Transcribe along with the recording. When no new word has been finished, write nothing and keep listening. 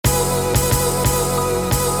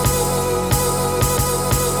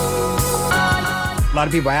A lot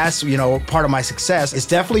of people ask, part of my success is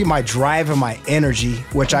definitely my drive and my energy,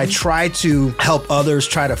 which I try to help others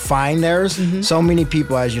try to find theirs. So many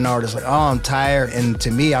people, as you know, are just like, oh, I'm tired. And to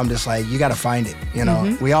me, I'm just like, you got to find it.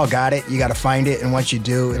 We all got it. You got to find it. And once you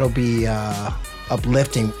do, it'll be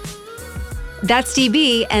uplifting. That's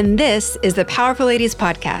DB, and this is the Powerful Ladies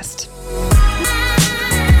Podcast.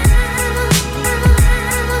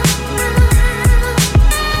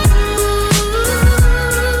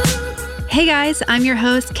 Hey guys, I'm your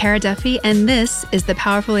host, Cara Duffy, and this is the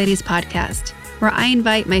Powerful Ladies Podcast, where I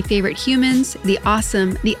invite my favorite humans, the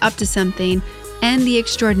awesome, the up to something, and the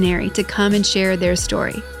extraordinary to come and share their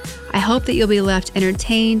story. I hope that you'll be left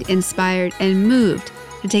entertained, inspired, and moved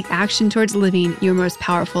to take action towards living your most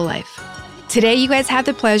powerful life. Today, you guys have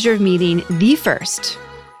the pleasure of meeting the first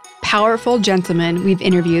powerful gentleman we've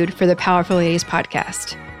interviewed for the Powerful Ladies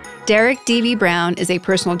Podcast. Derek D.V. Brown is a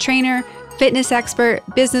personal trainer, fitness expert,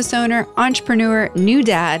 business owner, entrepreneur, new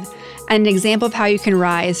dad, and an example of how you can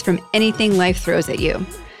rise from anything life throws at you.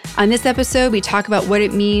 On this episode, we talk about what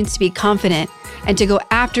it means to be confident and to go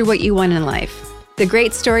after what you want in life. The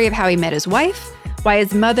great story of how he met his wife, why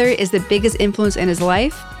his mother is the biggest influence in his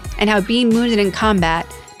life, and how being wounded in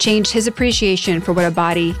combat changed his appreciation for what a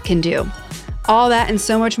body can do. All that and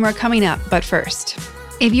so much more coming up, but first.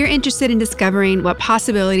 If you're interested in discovering what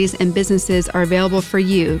possibilities and businesses are available for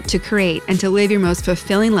you to create and to live your most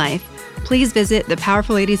fulfilling life, please visit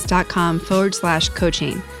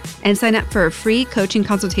thepowerfulladies.com/coaching and sign up for a free coaching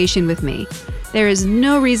consultation with me. There is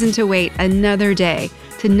no reason to wait another day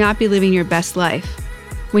to not be living your best life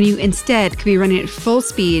when you instead could be running at full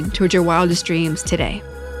speed towards your wildest dreams today.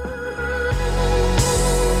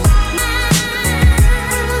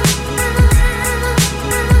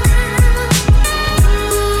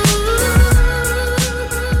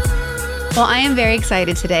 Well, I am very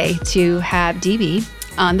excited today to have DB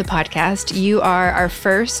on the podcast. You are our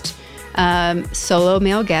first solo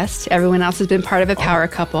male guest. Everyone else has been part of a power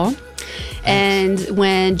couple. And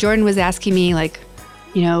when Jordan was asking me,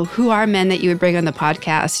 who are men that you would bring on the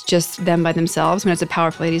podcast, just them by themselves, when it's a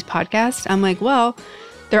Powerful Ladies podcast, I'm like, well,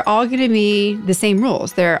 they're all going to be the same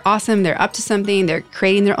rules. They're awesome. They're up to something. They're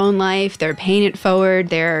creating their own life. They're paying it forward.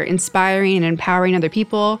 They're inspiring and empowering other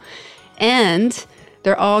people. And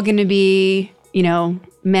they're all going to be,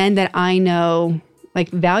 men that I know,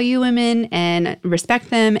 value women and respect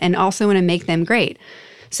them and also want to make them great.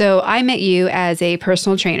 So I met you as a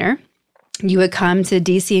personal trainer. You would come to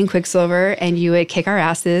DC and Quicksilver and you would kick our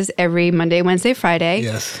asses every Monday, Wednesday, Friday.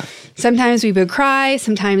 Yes. Sometimes we would cry.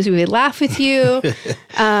 Sometimes we would laugh with you.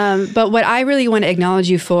 But what I really want to acknowledge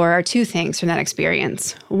you for are two things from that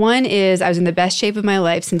experience. One is I was in the best shape of my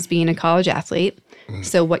life since being a college athlete.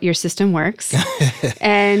 So what your system works.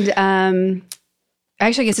 And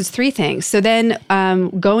actually, I guess it's three things. So then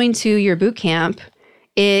going to your boot camp,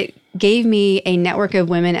 it gave me a network of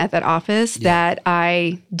women at that office that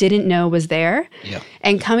I didn't know was there. Yeah.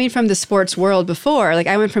 And coming from the sports world before,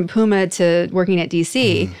 I went from Puma to working at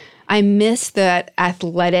DC, I miss that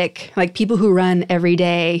athletic, people who run every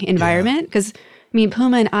day environment. Because,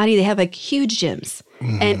 Puma and Adi, they have huge gyms.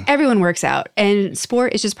 And everyone works out. And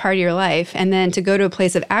sport is just part of your life. And then to go to a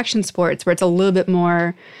place of action sports where it's a little bit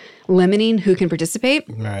more limiting who can participate,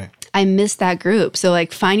 right. I miss that group. So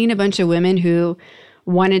finding a bunch of women who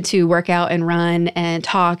wanted to work out and run and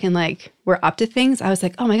talk and were up to things, I was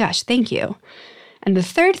like, oh my gosh, thank you. And the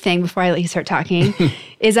third thing before I let you start talking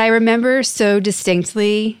is I remember so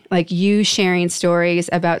distinctly you sharing stories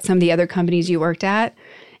about some of the other companies you worked at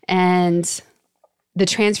and the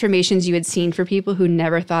transformations you had seen for people who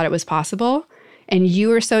never thought it was possible. And you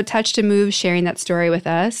were so touched and moved sharing that story with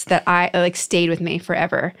us that I stayed with me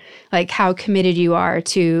forever. How committed you are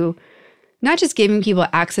to not just giving people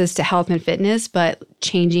access to health and fitness, but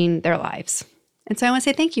changing their lives. And so I want to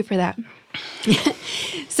say thank you for that.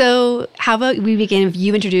 So how about we begin if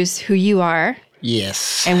you introduce who you are.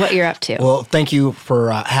 Yes. And what you're up to. Well, thank you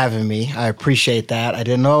for having me. I appreciate that. I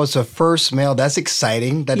didn't know I was the first male. That's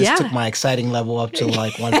exciting. That just took my exciting level up to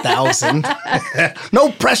 1,000.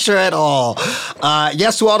 No pressure at all.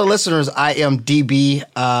 Yes, to all the listeners, I am DB.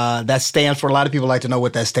 That stands for, a lot of people like to know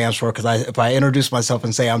what that stands for because if I introduce myself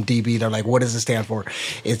and say I'm DB, they're like, what does it stand for?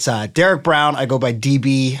 It's Derek Brown. I go by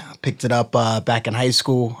DB. Picked it up back in high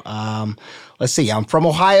school. Let's see. I'm from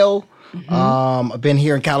Ohio. I've been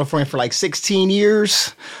here in California for 16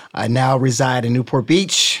 years. I now reside in Newport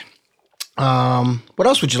Beach. What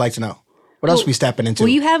else would you like to know? What else are we stepping into? Well,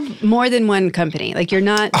 you have more than one company. You're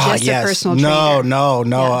not just a personal trainer. No.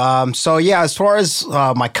 Yeah. As far as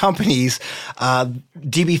my companies,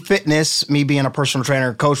 DB Fitness, me being a personal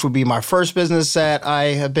trainer coach, would be my first business that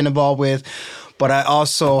I have been involved with. but I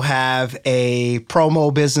also have a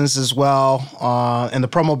promo business as well. And the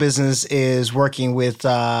promo business is working with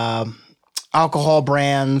alcohol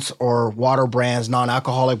brands or water brands,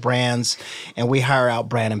 non-alcoholic brands, and we hire out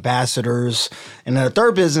brand ambassadors. And then the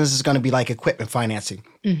third business is going to be like equipment financing.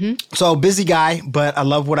 So busy guy, but I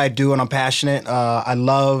love what I do and I'm passionate. I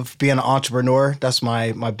love being an entrepreneur. That's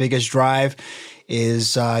my biggest drive.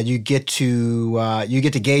 Is you get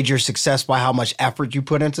to gauge your success by how much effort you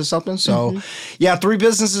put into something. So, yeah, 3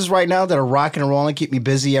 businesses right now that are rocking and rolling, keep me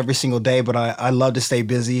busy every single day. But I love to stay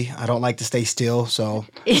busy. I don't like to stay still. So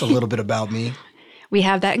it's a little bit about me. We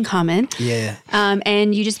have that in common. Yeah.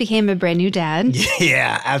 And you just became a brand new dad.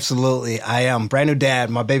 Yeah, absolutely. I am brand new dad.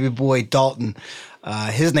 My baby boy Dalton.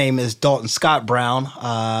 His name is Dalton Scott Brown,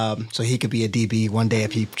 so he could be a DB one day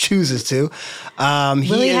if he chooses to.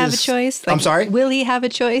 Will he have a choice? I'm sorry? Will he have a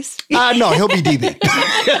choice? No, he'll be DB.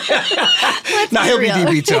 No, he'll be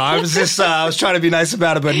DB too. I was trying to be nice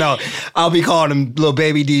about it, but no, I'll be calling him little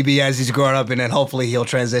baby DB as he's growing up, and then hopefully he'll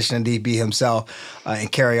transition to DB himself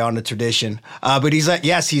and carry on the tradition. But he's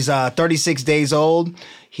 36 days old.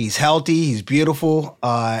 He's healthy. He's beautiful.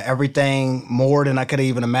 Everything more than I could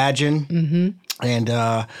even imagine. And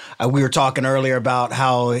we were talking earlier about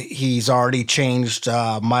how he's already changed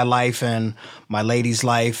my life and my lady's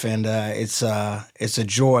life, and it's a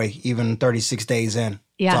joy even 36 days in.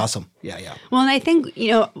 Yeah. It's awesome. Yeah. Well, and I think,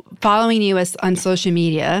 following you on social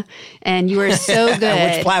media, and you are so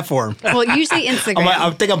good. Which platform? Well, usually Instagram.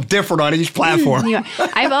 I think I'm different on each platform.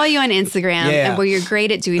 I follow you on Instagram, and where you're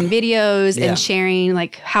great at doing videos and sharing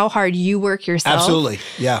like how hard you work yourself. Absolutely.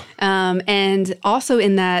 Yeah. And also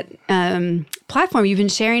in that platform, you've been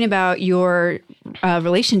sharing about your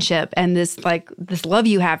relationship and this love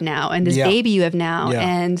you have now and this baby you have now. Yeah.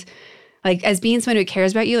 And like, as being someone who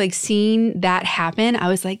cares about you, like seeing that happen, I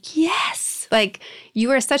was like, yes, like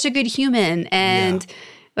you are such a good human. And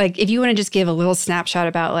like, if you want to just give a little snapshot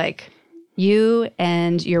about like you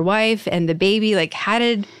and your wife and the baby, like how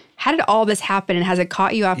did all this happen, and has it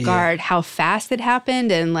caught you off guard, how fast it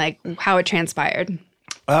happened and like how it transpired?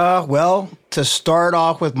 Well, to start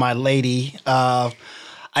off with my lady,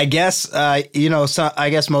 I guess, I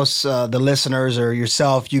guess most the listeners or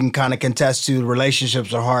yourself, you can kind of contest to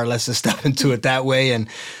relationships are hard. Let's just step into it that way. And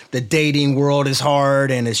the dating world is hard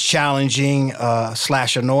and it's challenging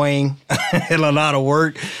 / annoying and a lot of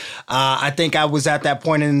work. I think I was at that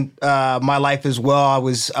point in my life as well. I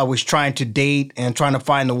was trying to date and trying to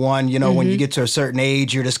find the one. When you get to a certain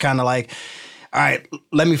age, you're just kind of like, all right,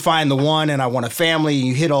 let me find the one, and I want a family.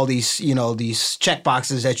 You hit all these, these check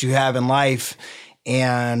boxes that you have in life.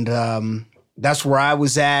 And that's where I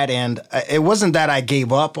was at. And it wasn't that I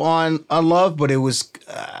gave up on love, but it was,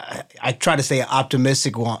 I tried to stay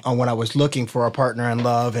optimistic on when I was looking for a partner in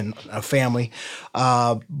love and a family.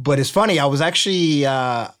 But it's funny, I was actually,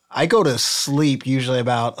 I go to sleep usually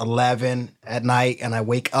about 11 at night and I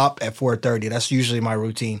wake up at 4:30. That's usually my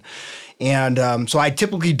routine. And so I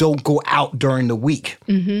typically don't go out during the week.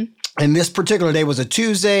 And this particular day was a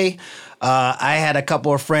Tuesday. I had a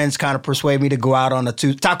couple of friends kind of persuade me to go out on a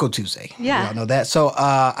Taco Tuesday. Yeah. Y'all know that. So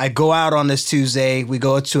I go out on this Tuesday. We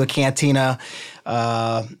go to a cantina,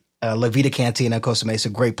 La Vida Cantina, Costa Mesa.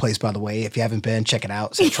 Great place, by the way. If you haven't been, check it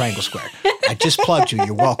out. It's in Triangle Square. I just plugged you.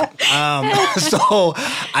 You're welcome. So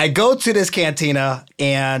I go to this cantina,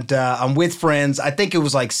 and I'm with friends. I think it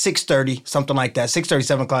was like 6:30, something like that, 6:30,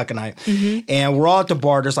 7 o'clock at night. And we're all at the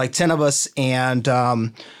bar. There's like 10 of us, and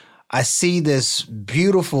I see this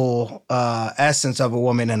beautiful essence of a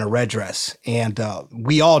woman in a red dress, and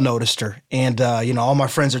we all noticed her. And all my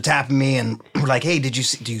friends are tapping me, and we're like, "Hey, do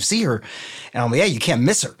you see her?" And I'm like, "Yeah, you can't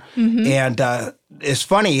miss her." And it's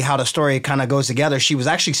funny how the story kind of goes together. She was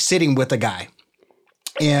actually sitting with a guy.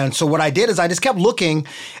 And so what I did is I just kept looking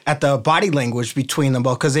at the body language between them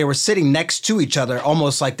both because they were sitting next to each other,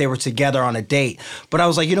 almost like they were together on a date. But I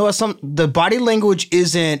was like, you know what? The body language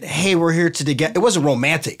isn't, hey, we're here to together. It wasn't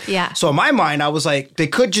romantic. Yeah. So in my mind, I was like, they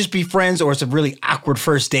could just be friends or it's a really awkward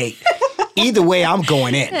first date. Either way, I'm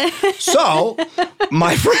going in. So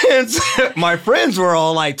my friends were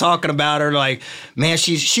all like talking about her, like, man,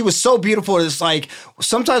 she was so beautiful. It's like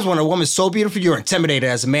sometimes when a woman's so beautiful, you're intimidated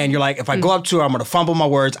as a man. You're like, if I go up to her, I'm gonna fumble my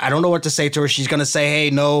words. I don't know what to say to her. She's gonna say,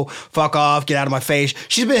 hey, no, fuck off, get out of my face.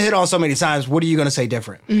 She's been hit on so many times. What are you gonna say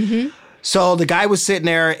different? So the guy was sitting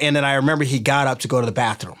there, and then I remember he got up to go to the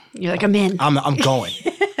bathroom. You're like, I'm in. I'm going.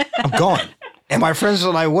 I'm going. And my friends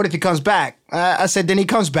were like, what if he comes back? I said, then he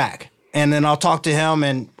comes back. And then I'll talk to him,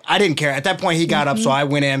 and I didn't care. At that point, he got up, so I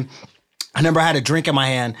went in. I remember I had a drink in my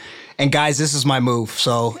hand. And guys, this is my move.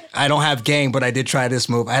 So I don't have game, but I did try this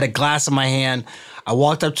move. I had a glass in my hand. I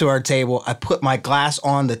walked up to our table. I put my glass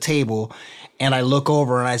on the table, and I look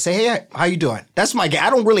over and I say, hey, how you doing? That's my game.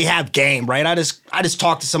 I don't really have game, right? I just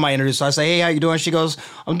talk to somebody, introduce. So I say, hey, how you doing? She goes,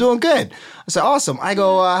 I'm doing good. I said, awesome. I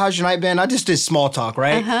go, how's your night been? I just did small talk,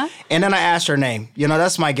 right? And then I asked her name.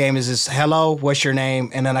 That's my game is just, hello, what's your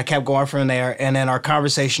name? And then I kept going from there. And then our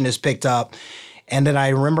conversation is picked up. And then I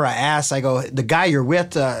remember I asked, I go, the guy you're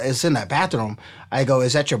with is in that bathroom. I go,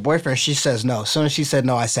 is that your boyfriend? She says no. As soon as she said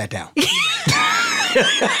no, I sat down.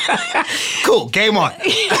 Cool, game on.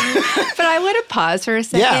 But I want to pause for a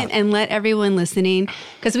second and let everyone listening,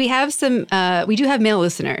 because we do have male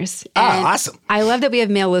listeners. Awesome. I love that we have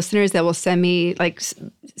male listeners that will send me like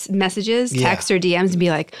messages, text or DMs and be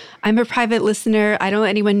like, I'm a private listener. I don't let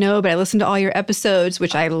anyone know, but I listen to all your episodes,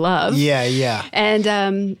 which I love. Yeah.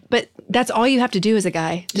 And, but that's all you have to do as a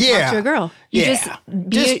I talk to a girl. You just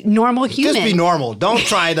be a normal human. Just be normal. Don't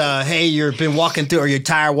try to, hey, you're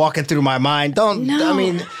tired walking through my mind. I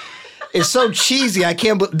mean, it's so cheesy. I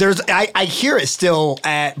can't, I hear it still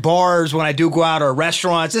at bars when I do go out or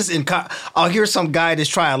restaurants. I'll hear some guy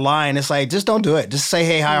just try a line. It's like, just don't do it. Just say,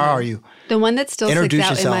 hey, how are you? The one that still sticks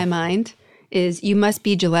out in my mind is you must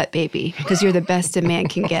be Gillette baby because you're the best a man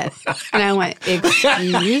can get. And I went,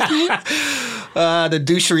 excuse me? The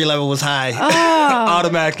douchery level was high.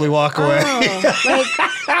 Automatically walk away.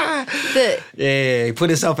 He put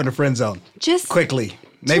himself in the friend zone. Just quickly.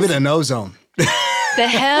 Maybe the no zone. The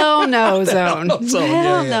hell no zone. No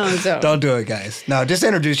zone. Don't do it, guys. No, just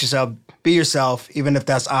introduce yourself. Be yourself, even if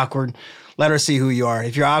that's awkward. Let her see who you are.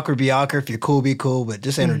 If you're awkward, be awkward. If you're cool, be cool. But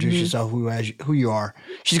just introduce yourself, who you are.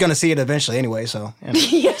 She's gonna see it eventually anyway. So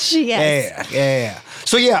yes, she is. Yeah.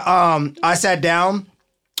 So I sat down.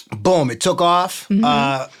 Boom! It took off.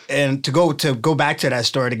 And to go back to that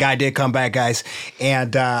story, the guy did come back, guys,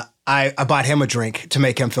 and I bought him a drink to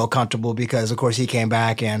make him feel comfortable because, of course, he came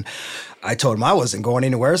back and I told him I wasn't going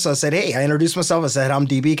anywhere. So I said, hey, I introduced myself. I said, I'm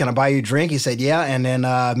DB. Can I buy you a drink? He said, yeah. And then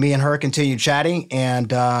me and her continued chatting. And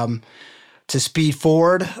to speed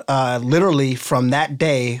forward, literally from that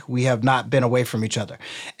day, we have not been away from each other.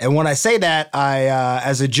 And when I say that,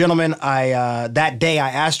 as a gentleman, that day I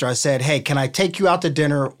asked her, I said, hey, can I take you out to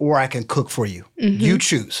dinner or I can cook for you? You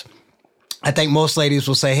choose. I think most ladies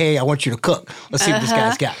will say, hey, I want you to cook. Let's see what this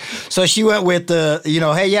guy's got. So she went with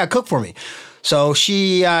hey, yeah, cook for me. So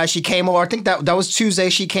she came over. I think that was Tuesday.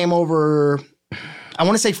 She came over, I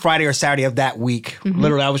want to say Friday or Saturday of that week.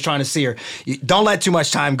 Literally, I was trying to see her. Don't let too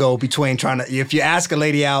much time go between if you ask a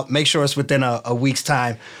lady out, make sure it's within a week's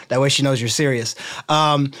time. That way she knows you're serious.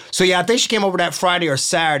 I think she came over that Friday or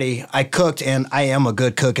Saturday. I cooked, and I am a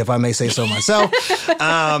good cook, if I may say so myself. So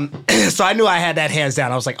I knew I had that hands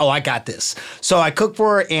down. I was like, oh, I got this. So I cooked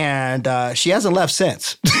for her, and she hasn't left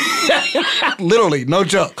since. Literally, no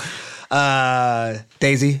joke.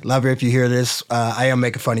 Daisy, love her if you hear this. I am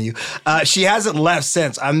making fun of you. She hasn't left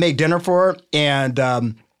since. I made dinner for her,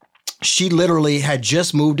 and she literally had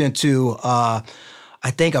just moved into, I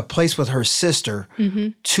think, a place with her sister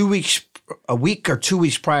a week or 2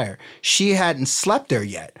 weeks prior. She hadn't slept there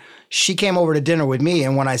yet. She came over to dinner with me,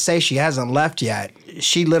 and when I say she hasn't left yet,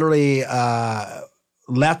 she literally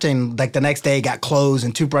left and like the next day got clothes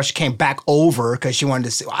and toothbrush, came back over because I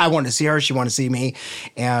wanted to see her, she wanted to see me.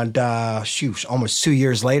 And almost 2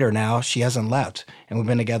 years later now, she hasn't left. And we've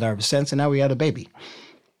been together ever since, and now we had a baby.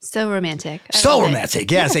 So romantic. So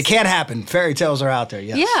romantic. Yes, it can happen. Fairy tales are out there.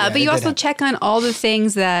 Yes. Yeah, but you also check on all the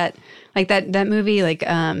things that, like that movie, like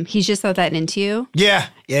He's Just Not That Into You. Yeah.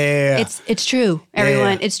 It's true,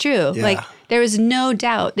 everyone. It's true. Yeah. Like there was no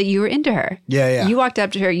doubt that you were into her. Yeah. You walked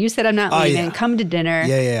up to her. You said, I'm not leaving. Come to dinner.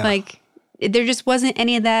 Yeah. Like there just wasn't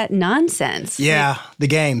any of that nonsense. Yeah, the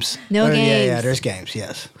games. No games. Yeah, there's games,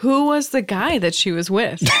 yes. Who was the guy that she was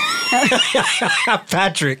with?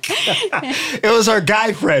 Patrick. It was her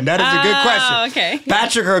guy friend. That is a good question. Okay.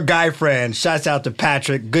 Patrick, her guy friend. Shouts out to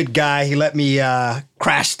Patrick. Good guy. He let me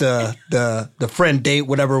crash the friend date,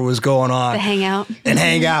 whatever was going on. The hangout. And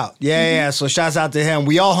hang out. Yeah. So shouts out to him.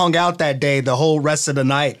 We all hung out that day the whole rest of the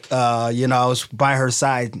night. I was by her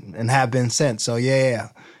side and have been since. So yeah.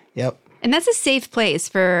 Yep. And that's a safe place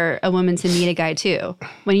for a woman to meet a guy too.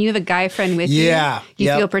 When you have a guy friend with you, you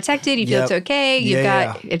feel protected, you feel it's okay. You've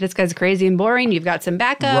got, if this guy's crazy and boring, you've got some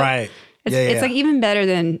backup. Right. It's like even better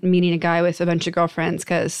than meeting a guy with a bunch of girlfriends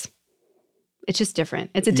because it's just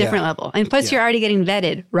different. It's a different level. And plus you're already getting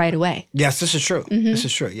vetted right away. Yes, this is true. This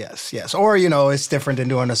is true. Yes. Or, it's different than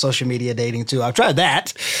doing the social media dating too. I've tried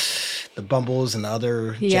that. The Bumbles and the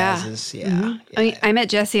other jazzes. Yeah. I mean, I met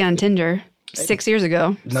Jesse on Tinder 6 years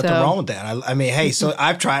ago. Nothing wrong with that. I mean, hey, so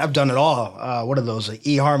I've done it all. What are those?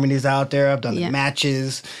 eHarmonies out there. I've done the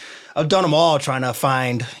matches. I've done them all trying to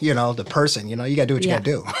find, the person. You got to do what you got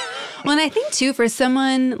to do. Well, and I think too, for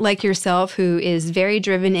someone like yourself who is very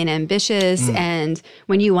driven and ambitious, and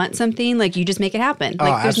when you want something, like you just make it happen.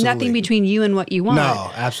 Like there's nothing between you and what you want.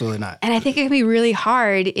 No, absolutely not. And I think it can be really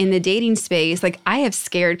hard in the dating space. Like I have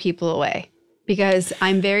scared people away. Because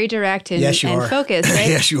I'm very direct and, and focused, right?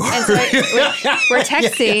 Yes, you are. And so we're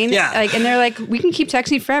texting, like, and they're like, "We can keep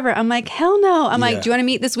texting forever." I'm like, "Hell no!" I'm like, "Do you want to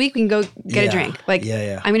meet this week? We can go get a drink." Like,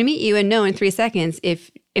 I'm going to meet you and know in 3 seconds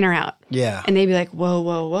if in or out. Yeah. And they'd be like,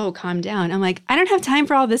 "Whoa, calm down." I'm like, "I don't have time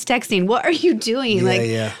for all this texting. What are you doing?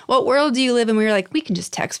 What world do you live in?" We were like, "We can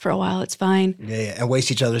just text for a while. It's fine." Yeah, and waste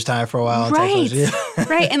each other's time for a while. Right,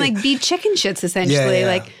 right, and like be chicken shits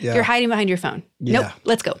essentially. You're hiding behind your phone. Nope,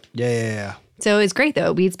 let's go. Yeah. So it's great,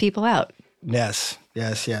 though. It weeds people out. Yes.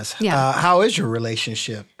 Yeah. How is your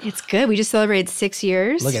relationship? It's good. We just celebrated 6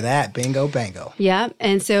 years. Look at that. Bingo, bango. Yeah.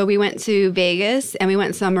 And so we went to Vegas and we went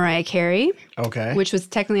and saw Mariah Carey. Okay. Which was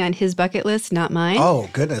technically on his bucket list, not mine. Oh,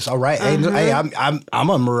 goodness. All right. Hey, I'm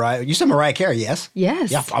a Mariah. You said Mariah Carey, yes? Yes.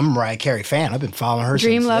 Yeah, I'm a Mariah Carey fan. I've been following her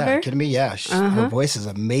Dream since. lover? Yeah, kidding me? Yeah. Her voice is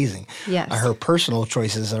amazing. Yes. Her personal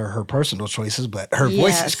choices are her personal choices, but her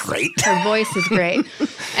voice is great. Her voice is great.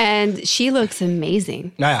 And she looks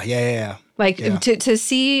amazing. Yeah. Like to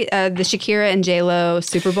see the Shakira and J-Lo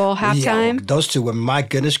Super Bowl halftime. Yeah, those two women, my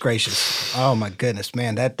goodness gracious. Oh my goodness,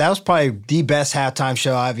 man. That was probably the best halftime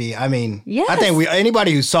show I mean, yes. I think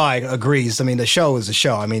anybody who saw it agrees. I mean, the show is a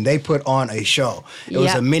show. I mean, they put on a show. It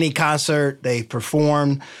was a mini concert. They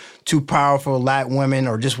performed. Two powerful Latin women,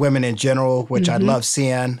 or just women in general, which I love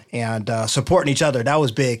seeing, and supporting each other. That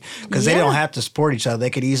was big because they don't have to support each other. They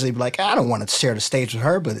could easily be like, I don't want to share the stage with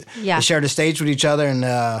her, but they shared the stage with each other, and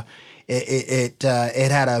it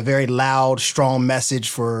had a very loud, strong message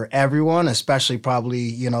for everyone, especially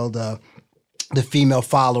probably the female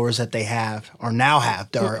followers that they have or now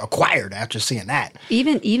have that are acquired after seeing that.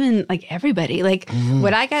 Even like everybody, like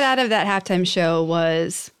what I got out of that halftime show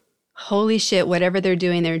was, holy shit, whatever they're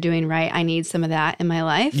doing right. I need some of that in my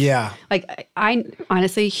life. Yeah. Like, I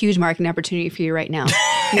honestly, huge marketing opportunity for you right now.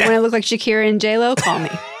 You want to look like Shakira and J-Lo? Call me.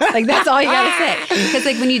 Like, that's all you got to say. Because,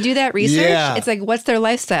 like, when you do that research, it's like, what's their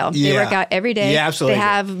lifestyle? They work out every day. Yeah, absolutely. They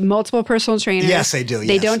have multiple personal trainers. Yes, they do.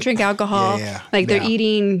 They don't drink alcohol. Like, they're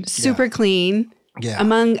eating super clean. Yeah.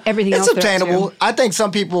 Among everything else. It's obtainable. I think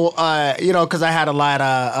some people, because I had a lot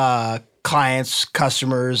of clients,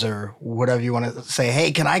 customers, or whatever you want to say,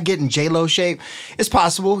 hey, can I get in J-Lo shape? It's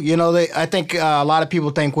possible. I think a lot of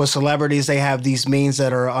people think with celebrities, they have these means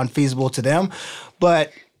that are unfeasible to them.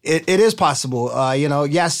 But it is possible.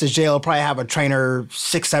 Yes, does J-Lo probably have a trainer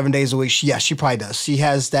 6-7 days a week? Yes, she probably does. She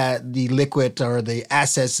has the liquid or the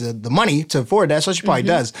assets, the money to afford that, so she probably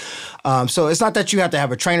does. So it's not that you have to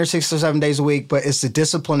have a trainer 6 or 7 days a week, but it's the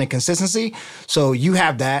discipline and consistency. So you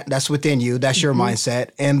have that. That's within you. That's your mindset.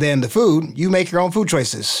 And then the food, you make your own food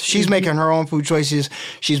choices. She's making her own food choices.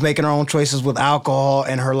 She's making her own choices with alcohol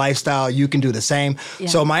and her lifestyle. You can do the same. Yeah.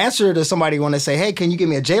 So my answer to somebody when they say, hey, can you give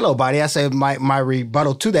me a J-Lo body? I say my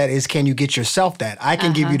rebuttal to that is, can you get yourself that? I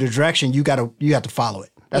can give you the direction. You have to follow it.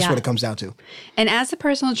 That's what it comes down to. And as a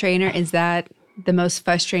personal trainer, is that the most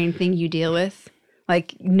frustrating thing you deal with?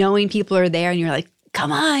 Like knowing people are there and you're like,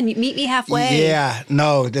 come on, meet me halfway. Yeah,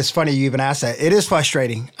 no, that's funny you even asked that. It is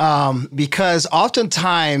frustrating because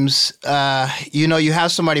oftentimes, you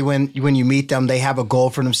have somebody when you meet them, they have a goal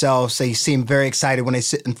for themselves. They seem very excited when they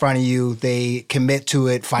sit in front of you. They commit to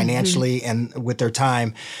it financially and with their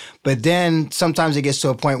time. But then sometimes it gets to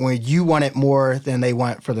a point where you want it more than they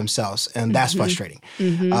want for themselves. And that's frustrating.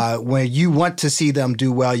 When you want to see them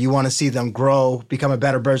do well, you want to see them grow, become a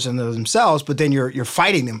better version of themselves, but then you're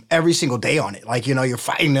fighting them every single day on it. Like, you're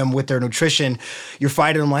fighting them with their nutrition. You're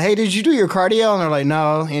fighting them like, hey, did you do your cardio? And they're like,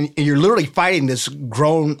 no. And you're literally fighting this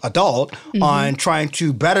grown adult on trying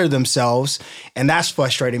to better themselves. And that's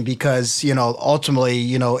frustrating because,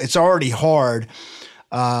 ultimately, it's already hard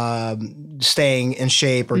staying in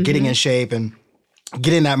shape or getting in shape and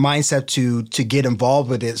getting that mindset to get involved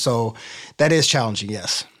with it. So that is challenging,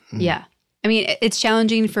 yes. Yeah. I mean, it's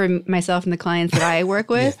challenging for myself and the clients that I work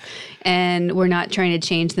with, and we're not trying to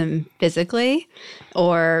change them physically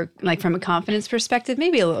or like from a confidence perspective,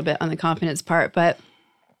 maybe a little bit on the confidence part, but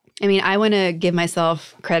I mean, I want to give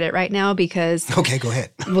myself credit right now because... Okay, go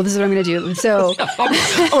ahead. Well, this is what I'm going to do. So...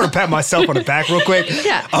 I want to pat myself on the back real quick.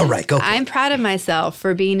 Yeah. All right, go. I'm proud of myself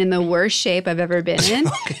for being in the worst shape I've ever been in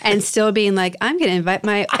and still being like, I'm going to invite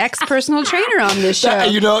my ex-personal trainer on this show. I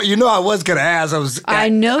was going to ask. I was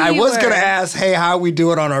going to ask, hey, how are we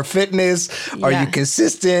doing on our fitness? Are you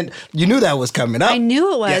consistent? You knew that was coming up. I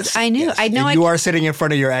knew it was. Yes, I knew. Yes. I know. And you are sitting in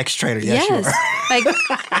front of your ex-trainer. Yes, you are.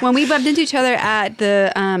 Like when we bumped into each other at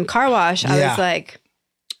the car wash, I was like,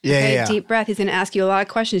 Yeah. Deep breath. He's going to ask you a lot of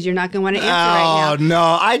questions you're not going to want to answer right now. Oh,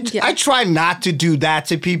 no. I try not to do that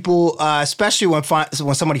to people, especially when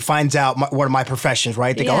somebody finds out one of my professions,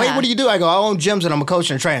 right? They go, hey, what do you do? I go, I own gyms and I'm a coach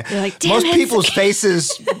and a trainer. They're like, most people's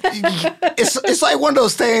faces, it's like one of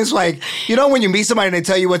those things like, when you meet somebody and they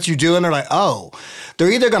tell you what you do and they're like, oh,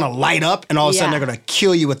 they're either going to light up and all of a sudden they're going to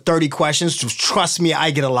kill you with 30 questions. Just trust me, I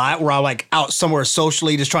get a lot where I'm like out somewhere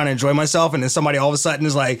socially just trying to enjoy myself. And then somebody all of a sudden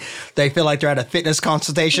is like, they feel like they're at a fitness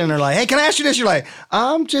consultation. They're like, hey, can I ask you this? You're like,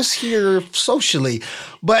 I'm just here socially.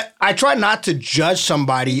 But I try not to judge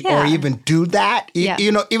somebody or even do that.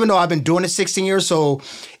 Even though I've been doing it 16 years. So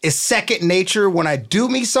it's second nature when I do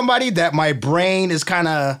meet somebody that my brain is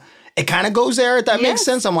it kind of goes there, if that makes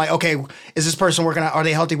sense. I'm like, okay, is this person working out? Are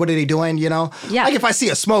they healthy? What are they doing? Yeah. Like if I see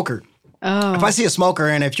a smoker. Oh. If I see a smoker,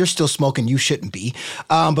 and if you're still smoking, you shouldn't be.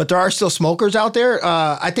 But there are still smokers out there.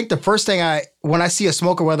 I think the first thing when I see a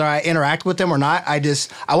smoker, whether I interact with them or not, I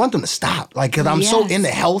want them to stop. Like, because I'm so into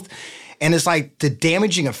health. And it's like the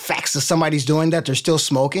damaging effects that somebody's doing that they're still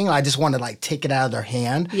smoking. I just want to like take it out of their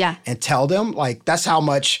hand and tell them. Like that's how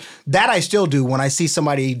much that I still do when I see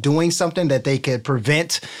somebody doing something that they could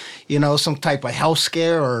prevent, some type of health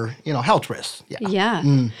scare or, health risk. Yeah.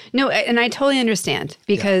 No, and I totally understand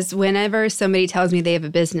because whenever somebody tells me they have a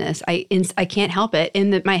business, I can't help it.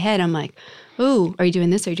 In my head, I'm like, ooh, are you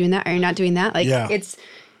doing this? Are you doing that? Are you not doing that? Like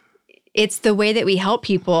it's the way that we help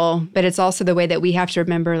people, but it's also the way that we have to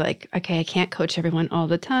remember, like, okay, I can't coach everyone all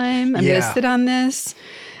the time. I'm going to sit on this.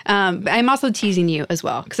 I'm also teasing you as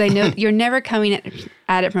well, because I know you're never coming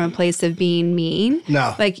at it from a place of being mean.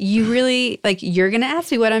 No. Like, you really, like, you're going to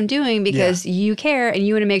ask me what I'm doing because you care and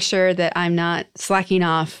you want to make sure that I'm not slacking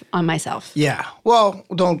off on myself. Yeah. Well,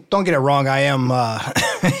 don't get it wrong. I am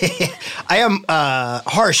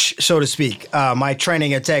harsh, so to speak. My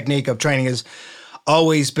training and technique of training is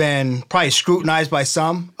always been probably scrutinized by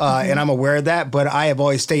some, and I'm aware of that, but I have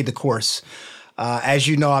always stayed the course. As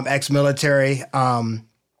you know, I'm ex-military.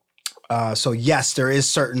 So yes, there is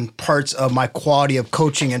certain parts of my quality of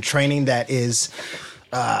coaching and training that is,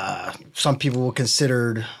 some people will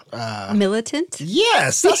consider militant?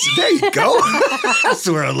 Yes, there you go. That's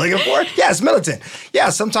what I'm looking for. Yes, militant.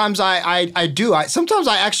 Yeah, sometimes I do. Sometimes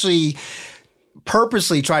I actually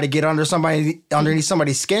purposely try to get underneath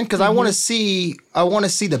somebody's skin because I want to see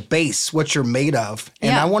the base, what you're made of,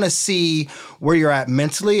 and I want to see where you're at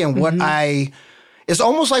mentally and what it's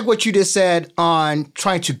almost like what you just said on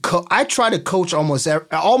trying to I try to coach almost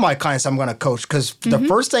all my clients I'm going to coach because the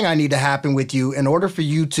first thing I need to happen with you in order for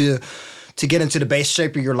you to get into the base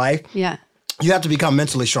shape of your life, you have to become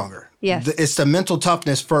mentally stronger. Yes. It's the mental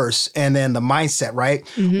toughness first and then the mindset, right?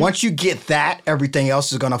 Once you get that, everything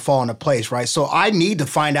else is going to fall into place, right? So I need to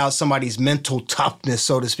find out somebody's mental toughness,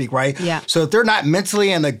 so to speak, right? Yeah. So if they're not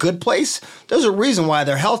mentally in a good place, there's a reason why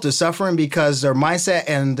their health is suffering because their mindset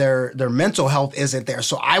and their mental health isn't there.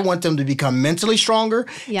 So I want them to become mentally stronger.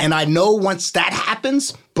 Yeah. And I know once that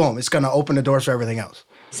happens, boom, it's going to open the doors for everything else.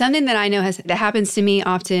 Something that I know that happens to me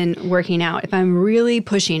often working out, if I'm really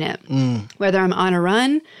pushing it, whether I'm on a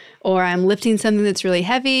run or I'm lifting something that's really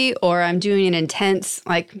heavy or I'm doing an intense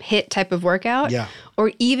like HIIT type of workout,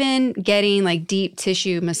 or even getting like deep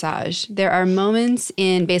tissue massage, there are moments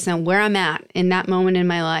based on where I'm at in that moment in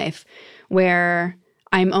my life where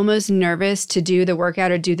I'm almost nervous to do the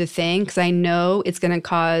workout or do the thing because I know it's going to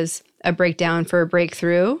cause a breakdown for a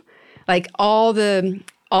breakthrough. Like all the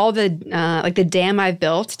like the dam I've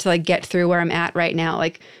built to like get through where I'm at right now,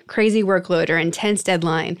 like crazy workload or intense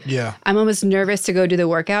deadline. Yeah. I'm almost nervous to go do the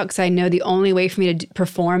workout because I know the only way for me to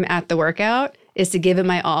perform at the workout is to give it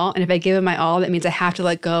my all. And if I give it my all, that means I have to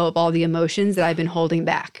let go of all the emotions that I've been holding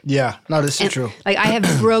back. Yeah. No, this is true. Like I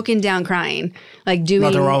have broken down crying, like doing.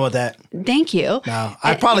 Nothing wrong with that. Thank you. No,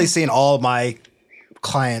 I've probably seen all my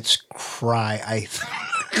clients cry.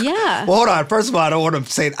 Yeah. Well, hold on. First of all, I don't want to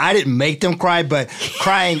say I didn't make them cry, but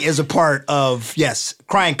crying is a part of,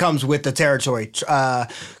 crying comes with the territory. I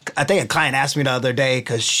think a client asked me the other day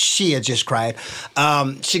because she had just cried.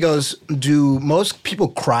 She goes, do most people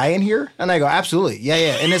cry in here? And I go, absolutely. Yeah.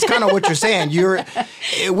 And it's kind of what you're saying.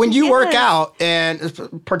 When you work out,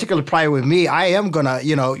 and particularly probably with me, I am going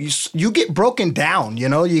to, you get broken down,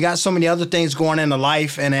 you got so many other things going into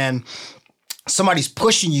life and then somebody's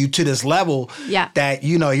pushing you to this level that,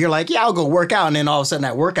 you're like, I'll go work out. And then all of a sudden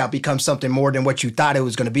that workout becomes something more than what you thought it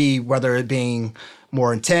was going to be, whether it being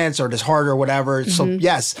more intense or just harder or whatever. So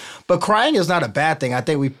yes, but crying is not a bad thing. I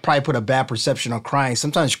think we probably put a bad perception on crying.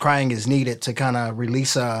 Sometimes crying is needed to kind of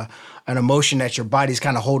release an emotion that your body's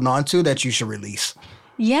kind of holding on to that you should release.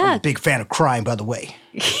 Yeah. I'm a big fan of crying, by the way.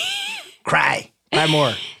 Cry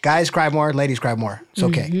more. Guys cry more. Ladies cry more. It's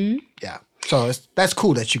okay. Yeah. So that's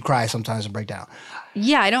cool that you cry sometimes and break down.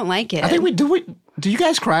 Yeah, I don't like it. I think we do. Do you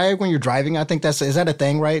guys cry when you're driving? I think is that a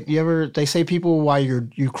thing, right? They say people while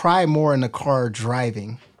you cry more in the car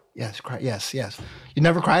driving. Yes, cry. Yes. You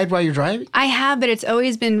never cried while you're driving? I have, but it's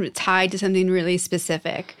always been tied to something really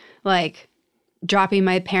specific, like dropping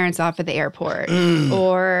my parents off at the airport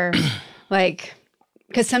or like,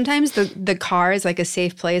 because sometimes the car is like a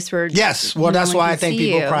safe place where yes, well, that's why I think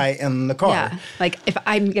people cry in the car. Yeah, like if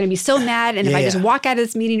I'm going to be so mad and if I just walk out of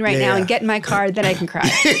this meeting right now and get in my car, then I can cry.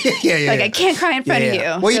 Like I can't cry in front of you.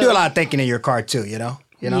 Well, you do a lot of thinking in your car too, you know?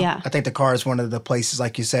 Yeah. I think the car is one of the places,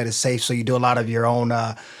 like you said, is safe. So you do a lot of your own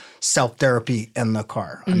self-therapy in the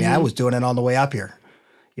car. I mean, I was doing it on the way up here.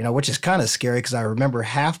 Which is kind of scary because I remember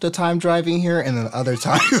half the time driving here and then other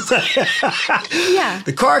times.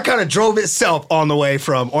 The car kind of drove itself on the way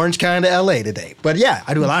from Orange County to LA today. But yeah,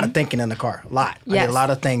 I do a lot of thinking in the car. A lot. Yes. I get a lot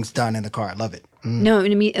of things done in the car. I love it. No, I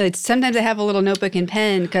mean, sometimes I have a little notebook and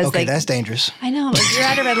pen because that's dangerous. I know, you're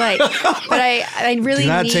at a red light, but I really do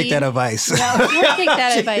not take that advice. No, don't take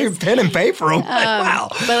that advice. Pen and paper. Wow.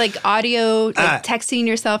 But like audio, texting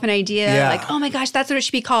yourself an idea, like, oh my gosh, that's what it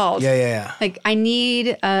should be called. Yeah. Like I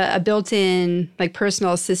need a built-in like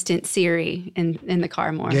personal assistant Siri in the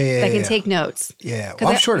car more. That can take notes. Yeah, well,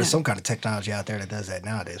 I'm sure there's some kind of technology out there that does that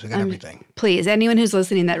nowadays. We got everything. Please, anyone who's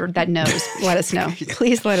listening that knows, let us know.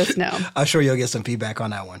 Please let us know. I'm sure you'll get some feedback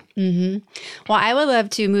on that one. Mm-hmm. Well, I would love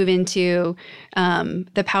to move into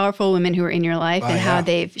the powerful women who are in your life and how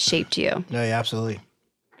they've shaped you. Yeah, absolutely.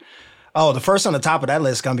 Oh, the first on the top of that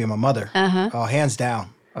list is going to be my mother. Oh, hands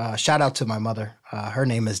down. Shout out to my mother. Her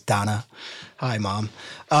name is Donna. Hi, Mom.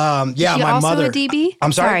 Is she my also mother. A DB?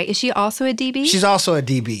 I'm sorry? Is she also a DB? She's also a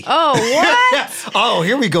DB. Oh, what? Oh,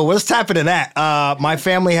 here we go. Let's tap into that. My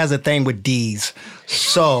family has a thing with D's.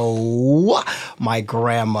 So my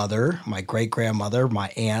grandmother, my great-grandmother, my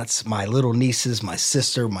aunts, my little nieces, my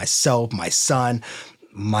sister, myself, my son,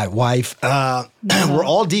 my wife, we're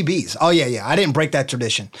all DBs. Oh, yeah. I didn't break that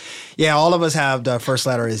tradition. Yeah, all of us have the first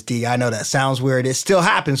letter is D. I know that sounds weird. It still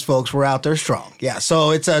happens, folks. We're out there strong. Yeah,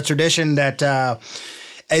 so it's a tradition that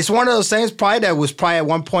it's one of those things that was at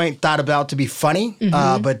one point thought about to be funny,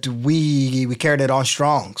 but we carried it on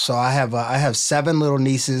strong. So I have 7 little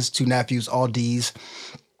nieces, 2 nephews, all D's.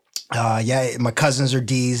 My cousins are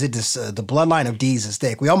D's. It just the bloodline of D's is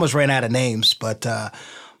thick. We almost ran out of names, but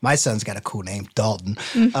my son's got a cool name, Dalton.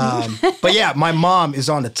 But yeah, my mom is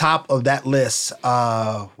on the top of that list.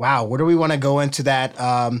 Wow, where do we want to go into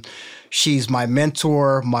that? She's my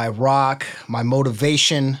mentor, my rock, my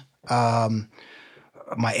motivation,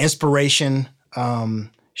 my inspiration.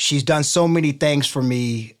 She's done so many things for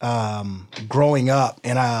me growing up.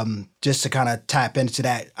 And just to kind of tap into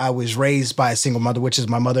that, I was raised by a single mother, which is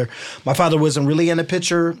my mother. My father wasn't really in the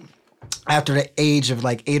picture after the age of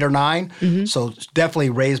like 8 or 9. So definitely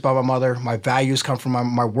raised by my mother. My values come from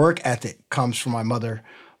my work ethic comes from my mother.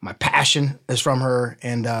 My passion is from her,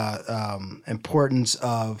 and importance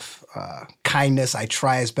of kindness. I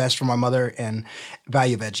try as best for my mother, and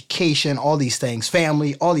value of education, all these things,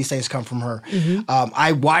 family, all these things come from her.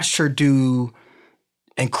 I watched her do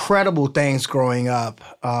incredible things growing up,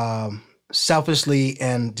 selfishly,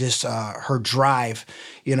 and just her drive.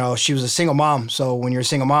 She was a single mom. So when you're a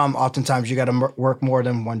single mom, oftentimes you got to work more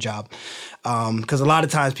than one job. Because a lot of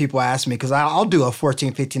times people ask me, because I'll do a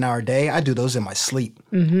 14, 15-hour day. I do those in my sleep.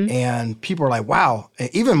 And people are like, wow.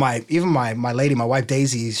 Even my lady, my wife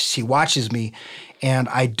Daisy, she watches me, and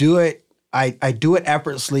I do it. I do it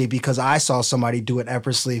effortlessly because I saw somebody do it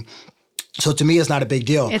effortlessly. So to me, it's not a big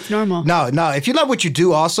deal. It's normal. No. If you love what you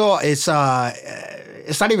do, also, it's not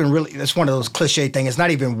even really. It's one of those cliche things. It's not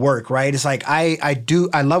even work, right? It's like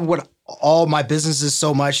I love what all my businesses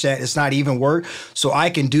so much that it's not even work. So I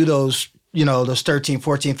can do those 13,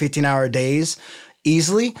 14, 15-hour days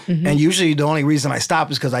easily. And usually the only reason I stop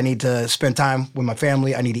is because I need to spend time with my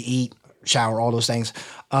family. I need to eat, shower, all those things.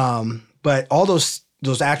 But all those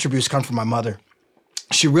attributes come from my mother.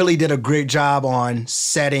 She really did a great job on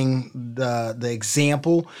setting the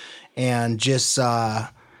example and just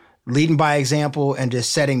leading by example and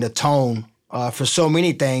just setting the tone for so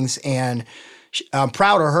many things. And I'm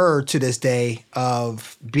proud of her to this day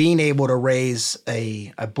of being able to raise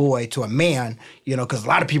a boy to a man, because a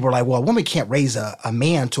lot of people are like, well, a woman can't raise a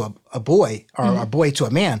man to a boy or a boy to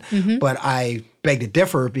a man. But I beg to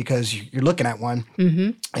differ because you're looking at one.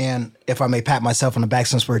 And if I may pat myself on the back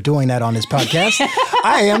since we're doing that on this podcast,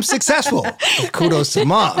 I am successful. Kudos to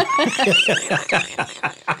Mom.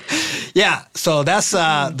 Yeah, so that's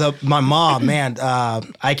my mom, man.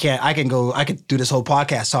 I could do this whole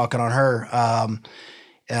podcast talking on her.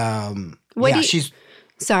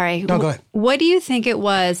 Sorry. No, go ahead. What do you think it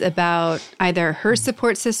was about either her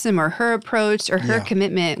support system or her approach or her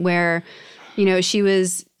commitment where, she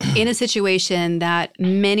was in a situation that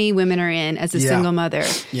many women are in as a single mother?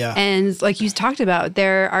 Yeah. And like you talked about,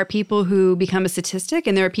 there are people who become a statistic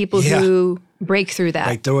and there are people who break through that.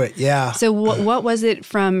 Break through it, yeah. So what was it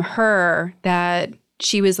from her that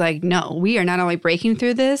she was like, no, we are not only breaking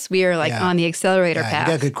through this, we are like on the accelerator path.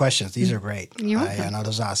 You got good questions. These are great. You're welcome. Yeah, no,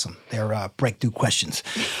 those are awesome. They're breakthrough questions.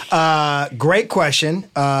 Great question.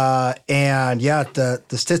 And the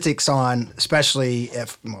statistics on, especially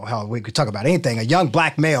if, we could talk about anything, a young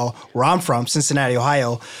black male, where I'm from, Cincinnati,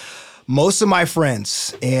 Ohio, most of my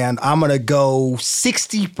friends, and I'm going to go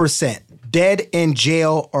 60% dead in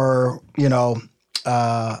jail or,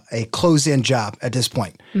 a close-in job at this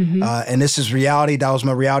point. And this is reality. That was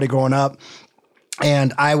my reality growing up.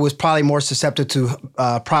 And I was probably more susceptible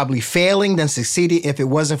to probably failing than succeeding if it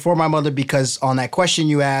wasn't for my mother, because on that question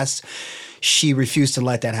you asked, she refused to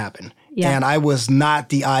let that happen. Yeah. And I was not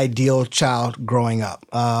the ideal child growing up.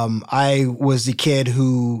 I was the kid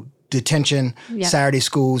who detention, Saturday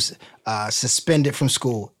schools, suspended from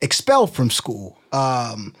school, expelled from school.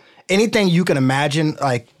 Anything you can imagine,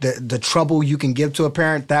 like the trouble you can give to a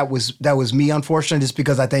parent, that was me, unfortunately, just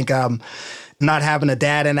because I think not having a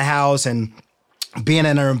dad in the house and being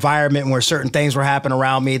in an environment where certain things were happening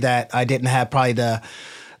around me that I didn't have probably the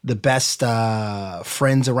best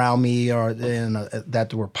friends around me or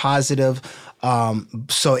that were positive.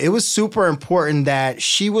 So it was super important that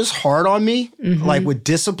she was hard on me, like with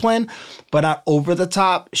discipline, but not over the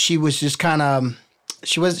top. She was just kind of...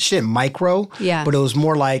 She didn't micro, but it was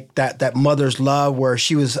more like that mother's love where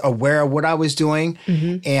she was aware of what I was doing.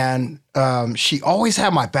 And she always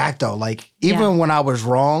had my back, though. Like, even when I was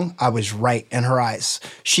wrong, I was right in her eyes.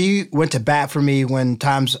 She went to bat for me when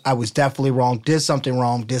times I was definitely wrong, did something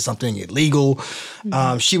illegal.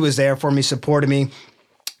 She was there for me, supported me,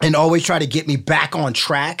 and always tried to get me back on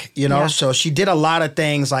track, So she did a lot of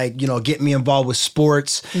things like, getting me involved with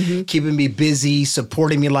sports, keeping me busy,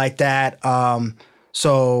 supporting me like that.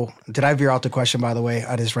 So did I veer out the question, by the way?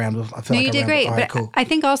 I just rambled. I feel no, you did great. All right, but cool. I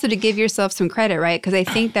think also to give yourself some credit, right? Because I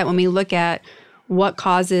think that when we look at what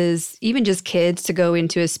causes even just kids to go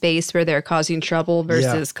into a space where they're causing trouble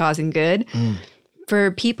versus causing good,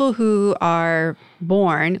 for people who are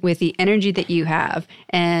born with the energy that you have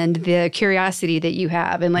and the curiosity that you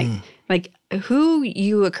have and like who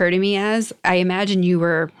you occur to me as, I imagine you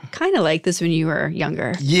were kind of like this when you were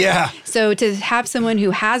younger. Yeah. So to have someone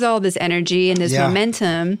who has all this energy and this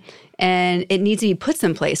momentum and it needs to be put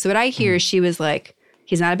someplace. So what I hear is she was like,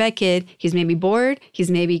 he's not a bad kid. He's maybe bored.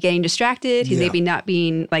 He's maybe getting distracted. He's maybe not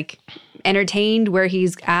being like entertained where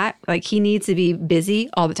he's at. Like he needs to be busy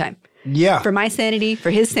all the time. Yeah. For my sanity, for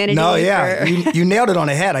his sanity. No, yeah. You nailed it on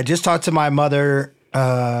the head. I just talked to my mother.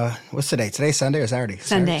 What's today? Today's Sunday or Saturday?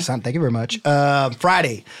 Sunday. Thank you very much.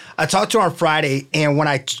 Friday. I talked to her on Friday, and when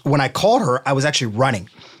I called her, I was actually running.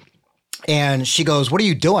 And she goes, "What are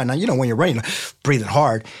you doing?" Now, when you're running, breathing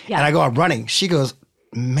hard. Yeah. And I go, "I'm running." She goes,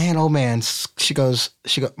 "Man, oh man." She goes,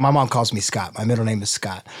 my mom calls me Scott. My middle name is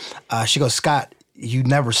Scott. She goes, "Scott, you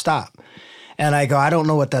never stop." And I go, "I don't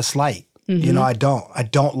know what that's like. I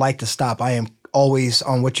don't like to stop. I am always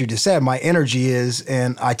on what you just said. My energy is,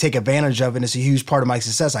 and I take advantage of it. And it's a huge part of my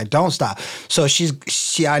success. I don't stop." So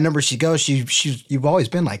I remember she goes, you've always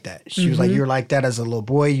been like that. She was like, "You were like that as a little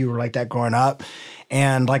boy. You were like that growing up."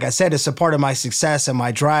 And like I said, it's a part of my success and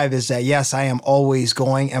my drive is that, yes, I am always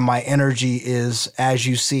going and my energy is as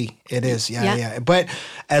you see. It is. Yeah. But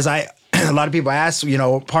as a lot of people ask,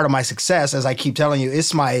 part of my success, as I keep telling you,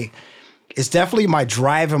 it's definitely my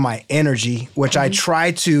drive and my energy, which I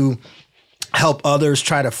try to help others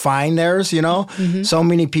try to find theirs, So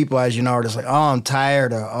many people, as you know, are just like, "Oh, I'm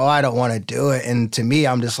tired," or "Oh, I don't want to do it." And to me,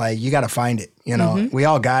 I'm just like, you got to find it. We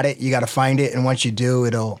all got it. You got to find it. And once you do,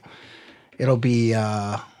 it'll be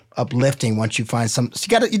uplifting once you find some.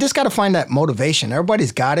 You just got to find that motivation.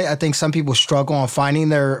 Everybody's got it. I think some people struggle on finding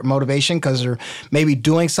their motivation because they're maybe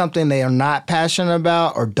doing something they are not passionate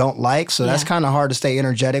about or don't like. So that's kind of hard to stay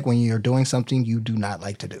energetic when you're doing something you do not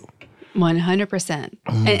like to do. 100%.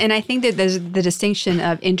 And I think that there's the distinction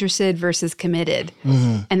of interested versus committed.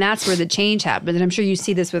 And that's where the change happens. And I'm sure you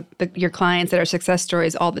see this with your clients that are success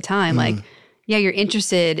stories all the time. Like, yeah, you're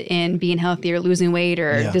interested in being healthy or losing weight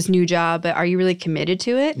or this new job, but are you really committed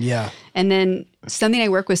to it? Yeah. And then something I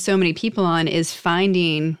work with so many people on is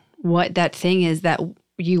finding what that thing is that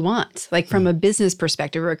you want, like from a business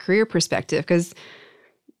perspective or a career perspective, because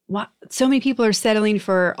so many people are settling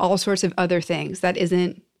for all sorts of other things that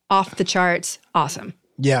isn't off the charts awesome.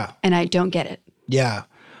 Yeah. And I don't get it. Yeah.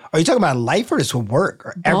 Are you talking about life or just work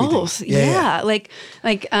or everything? Both. Yeah.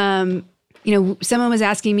 Someone was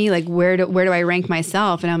asking me like, where do I rank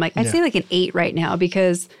myself? And I'm like, I'd say like an 8 right now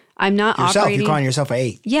because I'm not operating. You're calling yourself an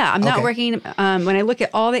 8. Yeah. I'm not working. When I look at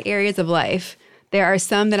all the areas of life, there are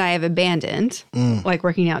some that I have abandoned, like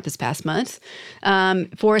working out this past month,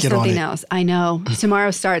 for something else. I know.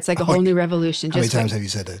 Tomorrow starts like a whole new revolution. How many times have you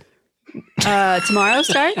said that? Tomorrow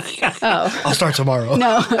starts? Oh. I'll start tomorrow.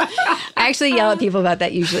 No. I actually yell at people about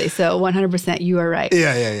that usually. So 100% you are right.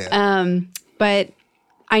 Yeah. But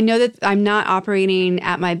I know that I'm not operating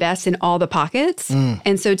at my best in all the pockets.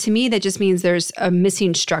 And so to me, that just means there's a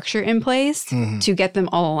missing structure in place to get them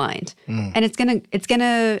all aligned. And it's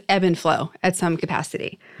gonna ebb and flow at some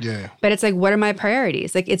capacity. Yeah. But it's like, what are my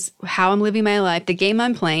priorities? Like it's how I'm living my life, the game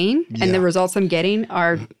I'm playing, and the results I'm getting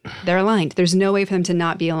they're aligned. There's no way for them to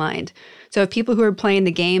not be aligned. So if people who are playing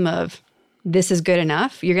the game of this is good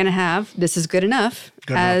enough, you're going to have this is good enough.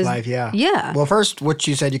 Good enough life, yeah. Yeah. Well, first, what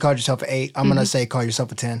you said, you called yourself an 8. I'm going to say call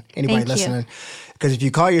yourself a 10. Anybody Thank listening? Because if you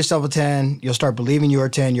call yourself a 10, you'll start believing you're a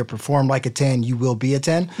 10. You'll perform like a 10. You will be a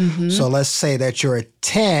 10. So let's say that you're a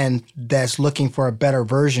 10 that's looking for a better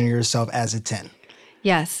version of yourself as a 10.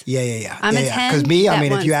 Yes. Yeah. I'm a 10. Because me,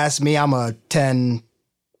 if you ask me, I'm a 10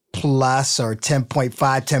 plus or 10.5,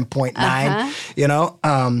 10.9, you know?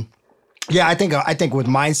 Yeah, I think with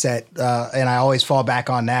mindset, and I always fall back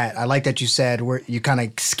on that. I like that you said where you kind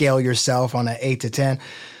of scale yourself on an 8 to 10.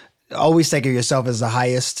 Always think of yourself as the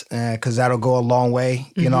highest because that'll go a long way.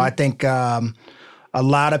 You know, I think a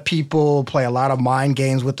lot of people play a lot of mind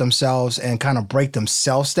games with themselves and kind of break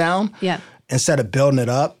themselves down. Yeah. Instead of building it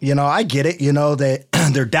up. You know, I get it. You know,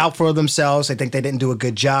 they're doubtful of themselves. They think they didn't do a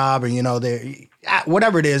good job, or you know, they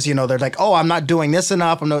whatever it is. You know, they're like, oh, I'm not doing this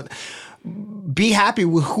enough. Be happy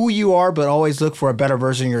with who you are, but always look for a better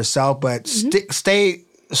version of yourself. But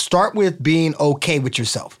start with being okay with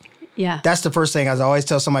yourself. Yeah. That's the first thing. As I always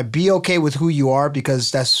tell somebody, be okay with who you are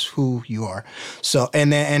because that's who you are. So,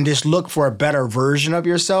 and just look for a better version of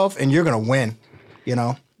yourself and you're going to win, you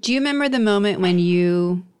know? Do you remember the moment when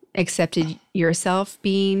you accepted yourself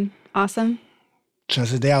being awesome?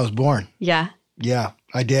 Since the day I was born. Yeah. Yeah,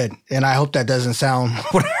 I did. And I hope that doesn't sound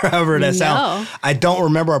whatever that sounds. I don't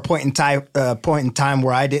remember a point in time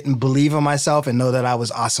where I didn't believe in myself and know that I was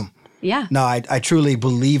awesome. Yeah. No, I truly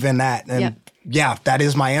believe in that. And yeah, that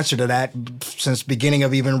is my answer to that. Since beginning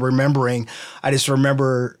of even remembering, I just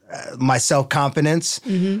remember my self-confidence.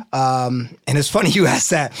 And it's funny you asked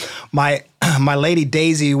that. My lady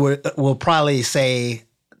Daisy will probably say,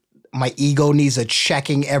 my ego needs a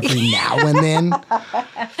checking every now and then.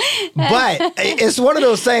 But it's one of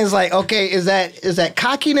those things like, okay, is that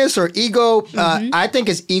cockiness or ego? I think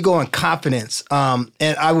it's ego and confidence. And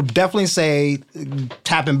I would definitely say,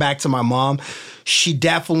 tapping back to my mom, she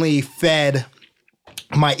definitely fed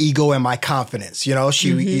my ego and my confidence. You know, she,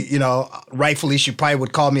 you know, rightfully, she probably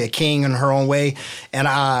would call me a king in her own way. And,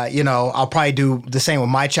 you know, I'll probably do the same with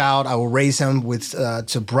my child. I will raise him with,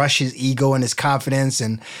 to brush his ego and his confidence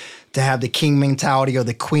and to have the king mentality or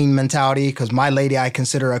the queen mentality. Because my lady, I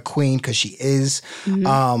consider a queen because she is.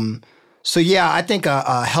 So yeah, I think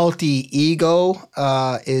a healthy ego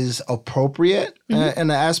is appropriate in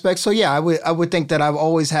the aspect. So yeah, I would think that I've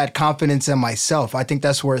always had confidence in myself. I think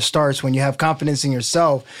that's where it starts. When you have confidence in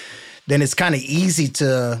yourself, then it's kind of easy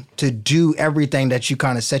to do everything that you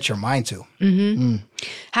kind of set your mind to.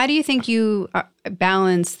 How do you think you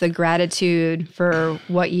balance the gratitude for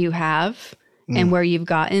what you have and where you've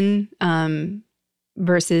gotten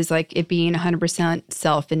versus like it being 100%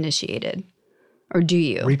 self-initiated? Or do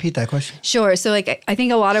you? Repeat that question. Sure. So like I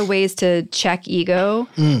think a lot of ways to check ego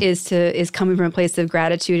is coming from a place of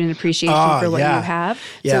gratitude and appreciation for what you have.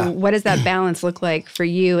 Yeah. So what does that balance look like for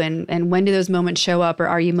you? And when do those moments show up? Or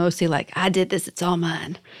are you mostly like, I did this, it's all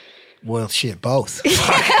mine? Well, shit, both.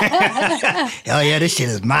 Hell yeah, this shit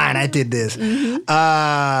is mine. I did this.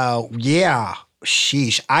 Yeah.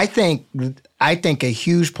 Sheesh. I think a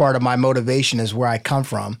huge part of my motivation is where I come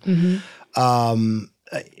from.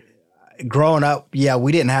 Growing up, yeah,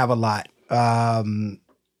 we didn't have a lot. I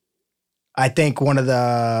think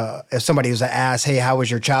if somebody was to ask, hey, how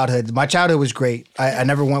was your childhood? My childhood was great. I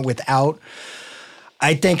never went without.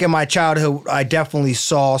 I think in my childhood, we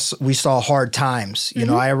saw hard times. You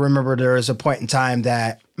know, I remember there was a point in time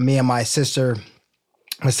that me and my sister,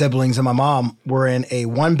 my siblings and my mom were in a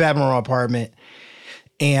 1-bedroom apartment.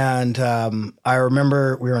 And I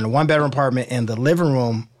remember we were in a 1-bedroom apartment in the living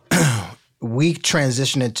room. We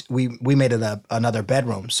transitioned it. We made it another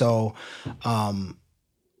bedroom. So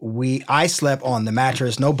I slept on the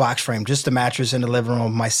mattress, no box frame, just the mattress in the living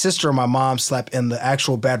room. My sister and my mom slept in the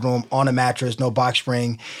actual bedroom on a mattress, no box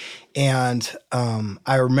spring. And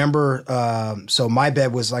I remember, so my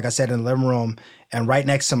bed was, like I said, in the living room, and right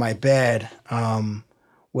next to my bed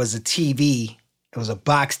was a TV. It was a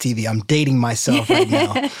box TV. I'm dating myself right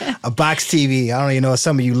now. A box TV. I don't even know if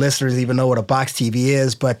some of you listeners even know what a box TV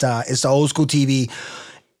is, but it's the old school TV.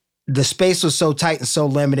 The space was so tight and so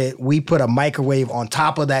limited. We put a microwave on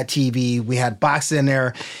top of that TV. We had boxes in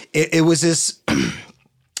there. It was this...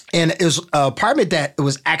 And it was an apartment that it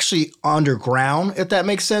was actually underground, if that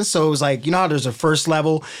makes sense. So it was like, you know how there's a first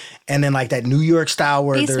level and then like that New York style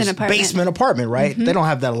where there's basement apartment, right? Mm-hmm. They don't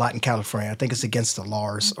have that a lot in California. I think it's against the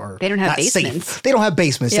laws or they don't have basements. Safe. They don't have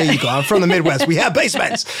basements. Yeah. There you go. I'm from the Midwest. We have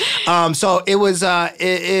basements. So it was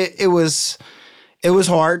it was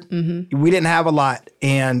hard. Mm-hmm. We didn't have a lot.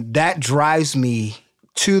 And that drives me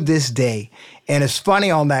to this day. And it's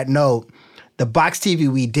funny on that note, the box TV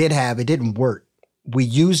we did have, it didn't work. We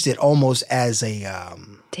used it almost as a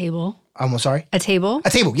table. I'm sorry? A table?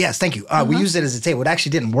 A table, yes, thank you. We used it as a table. It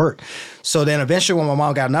actually didn't work. So then eventually when my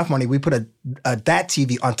mom got enough money, we put that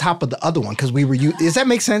TV on top of the other one because we were does that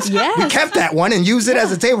make sense? Yes. We kept that one and used it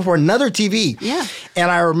as a table for another TV. Yeah.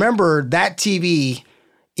 And I remember that TV,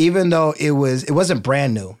 even though it wasn't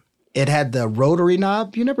brand new, it had the rotary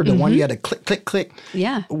knob. You remember the one you had to click, click, click?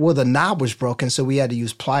 Yeah. Well, the knob was broken, so we had to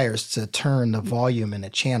use pliers to turn the volume in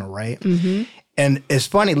the channel, right? Mm-hmm. And it's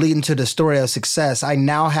funny, leading to the story of success, I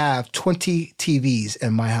now have 20 TVs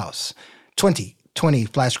in my house. 20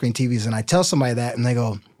 flat screen TVs. And I tell somebody that, and they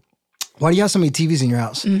go, why do you have so many TVs in your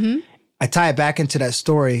house? Mm-hmm. I tie it back into that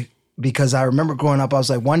story because I remember growing up, I was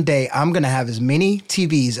like, one day I'm going to have as many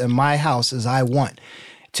TVs in my house as I want.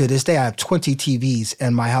 To this day, I have 20 TVs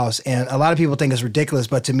in my house. And a lot of people think it's ridiculous,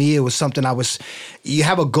 but to me, it was something you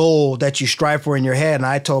have a goal that you strive for in your head. And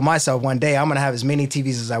I told myself one day, I'm going to have as many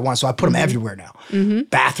TVs as I want. So I put them everywhere now. Mm-hmm.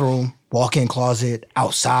 Bathroom, walk-in closet,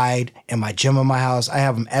 outside, in my gym in my house. I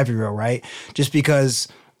have them everywhere, right? Just because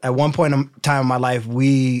at one point in time in my life,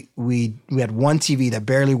 we had one TV that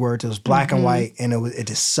barely worked. It was black and white, and it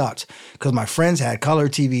just sucked because my friends had color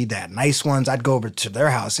TV, they had nice ones. I'd go over to their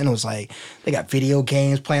house, and it was like they got video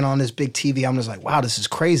games playing on this big TV. I'm just like, wow, this is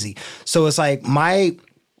crazy. So it's like my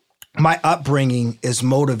upbringing is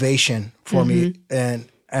motivation for me,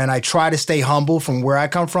 and I try to stay humble from where I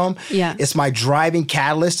come from. Yeah. It's my driving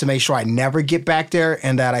catalyst to make sure I never get back there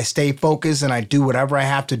and that I stay focused and I do whatever I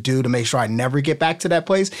have to do to make sure I never get back to that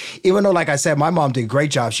place. Even though, like I said, my mom did a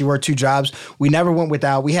great job. She worked 2 jobs. We never went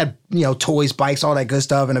without. We had, toys, bikes, all that good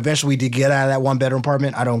stuff. And eventually we did get out of that 1-bedroom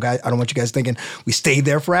apartment. I don't want you guys thinking we stayed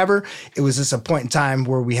there forever. It was just a point in time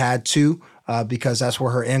where we had to because that's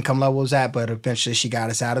where her income level was at. But eventually she got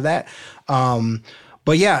us out of that.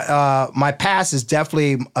 But yeah, my past is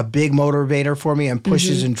definitely a big motivator for me and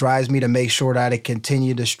pushes and drives me to make sure that I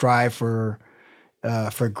continue to strive for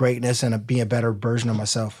greatness and be a better version of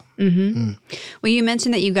myself. Mm-hmm. Well, you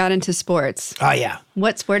mentioned that you got into sports. Oh, yeah.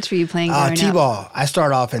 What sports were you playing growing T-ball. up? I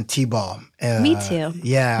started off in T-ball. Me too.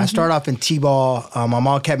 Yeah, I started off in T-ball. My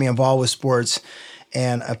mom kept me involved with sports.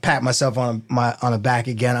 And I pat myself on the back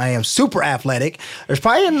again. I am super athletic. There's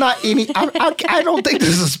probably not any. I don't think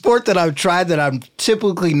there's a sport that I've tried that I'm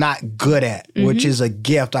typically not good at, which is a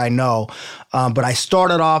gift, I know. But I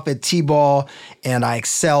started off at T-ball and I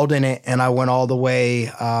excelled in it, and I went all the way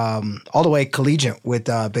collegiate with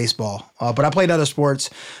baseball. But I played other sports: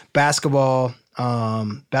 basketball,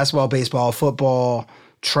 baseball, football,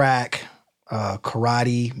 track,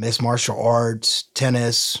 karate, mixed martial arts,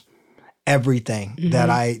 tennis. Everything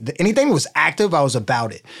anything that was active, I was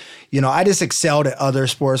about it. I just excelled at other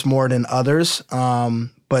sports more than others.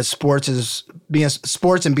 But sports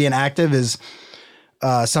and being active is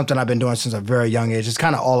something I've been doing since a very young age. It's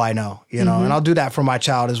kind of all I know, and I'll do that for my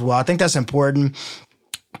child as well. I think that's important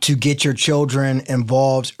to get your children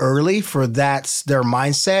involved early for that's their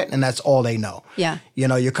mindset and that's all they know. Yeah.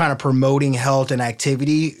 You're kind of promoting health and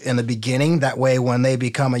activity in the beginning. That way, when they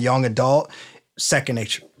become a young adult, second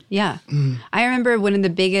nature. Yeah. I remember one of the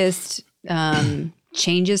biggest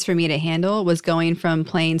changes for me to handle was going from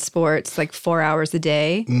playing sports like 4 hours a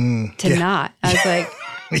day to not. I was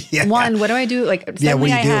like, one, what do I do? Like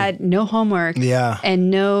suddenly I had no homework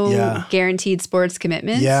and no guaranteed sports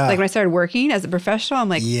commitments. Yeah. Like when I started working as a professional, I'm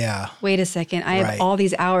like, wait a second, I have all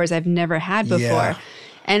these hours I've never had before. Yeah.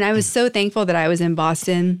 And I was so thankful that I was in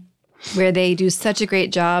Boston where they do such a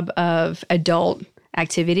great job of adult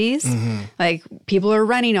activities. Like people are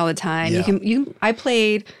running all the time. Yeah. I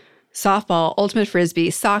played softball, ultimate frisbee,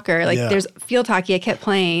 soccer. Like there's field hockey. I kept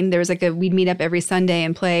playing. There was we'd meet up every Sunday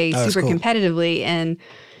and play super competitively, and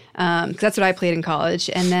 'cause that's what I played in college.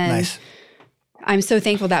 And then I'm so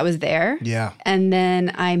thankful that was there. Yeah. And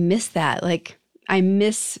then I miss that. Like I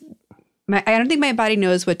miss I don't think my body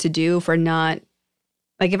knows what to do for not,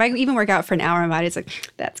 like if I even work out for an hour, my body's like,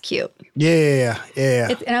 that's cute. Yeah.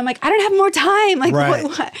 And I'm like, I don't have more time. Like, right.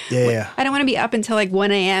 what? Yeah. I don't want to be up until like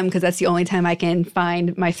 1 a.m. because that's the only time I can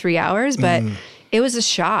find my 3 hours. But it was a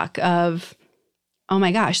shock of, oh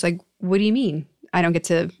my gosh, like, what do you mean I don't get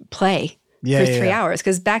to play for 3 hours?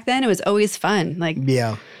 Because back then it was always fun. Like,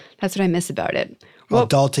 that's what I miss about it. Well,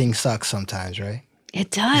 adulting sucks sometimes, right?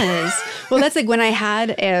 It does. Well, that's like when I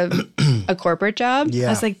had a corporate job. I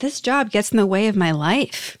was like, this job gets in the way of my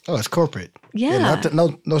life. Oh, it's corporate. Yeah.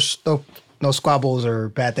 No squabbles or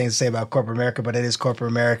bad things to say about corporate America, but it is corporate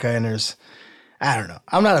America, and I don't know.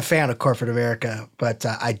 I'm not a fan of corporate America, but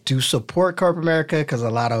I do support corporate America because a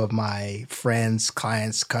lot of my friends,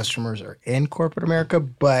 clients, customers are in corporate America,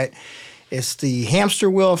 but it's the hamster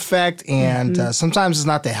wheel effect, and sometimes it's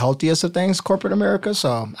not the healthiest of things, corporate America.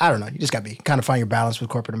 So I don't know. You just got to kind of find your balance with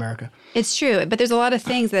corporate America. It's true, but there's a lot of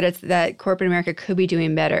things that corporate America could be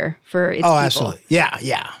doing better for its people. Absolutely.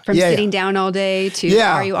 Yeah. From sitting down all day to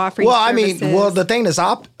are you offering services? I mean, the thing that's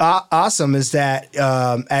awesome is that,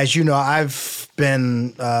 as you know, I've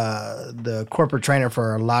been the corporate trainer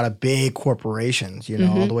for a lot of big corporations, you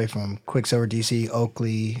know, all the way from Quicksilver, DC,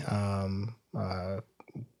 Oakley,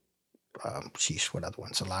 what other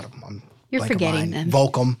ones? A lot of them. You're forgetting them.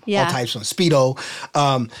 Volcom, all types of Speedo.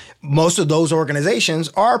 Most of those organizations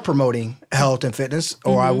are promoting health and fitness,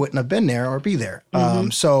 or I wouldn't have been there or be there.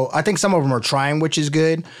 So I think some of them are trying, which is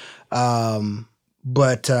good.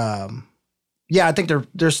 But I think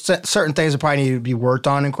there's certain things that probably need to be worked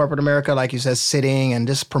on in corporate America, like you said, sitting and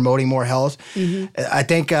just promoting more health. I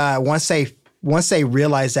think once they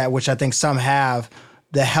realize that, which I think some have,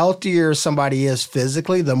 the healthier somebody is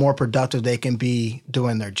physically, the more productive they can be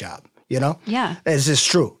doing their job, you know? Yeah. It's just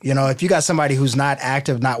true. You know, if you got somebody who's not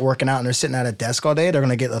active, not working out, and they're sitting at a desk all day, they're going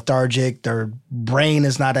to get lethargic. Their brain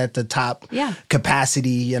is not at the top capacity.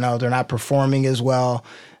 You know, they're not performing as well.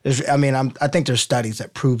 I think there's studies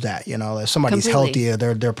that prove that, you know, if somebody's healthier,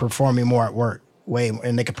 they're performing more at work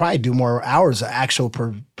and they could probably do more hours of actual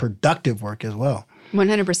productive work as well.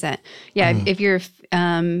 100%. Yeah. If your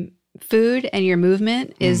food and your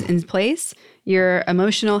movement is in place, your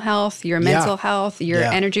emotional health, your mental health, your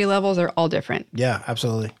energy levels are all different. Yeah,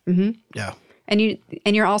 absolutely. Yeah. And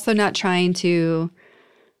you're also not trying to,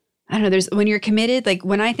 I don't know, when you're committed, like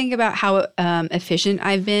when I think about how efficient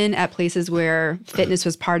I've been at places where fitness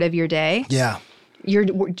was part of your day. Yeah. You're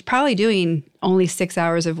probably doing only 6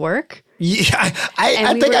 hours of work. Yeah,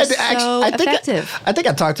 I think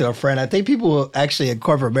I talked to a friend. I think people actually in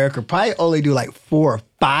corporate America probably only do like 4 or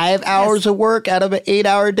 5 hours of work out of an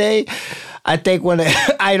 8-hour day. I think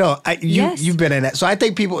you've been in that. So I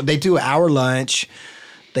think they do an hour lunch.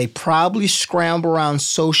 They probably scramble around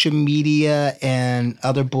social media and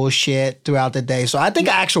other bullshit throughout the day. So I think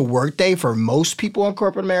an actual work day for most people in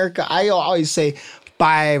corporate America, I always say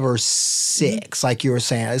 5 or 6, like you were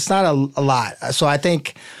saying. It's not a lot. So I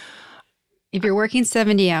think if you're working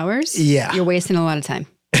 70 hours, you're wasting a lot of time.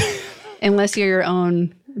 Unless you're your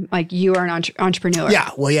own, like you are an entrepreneur. Yeah.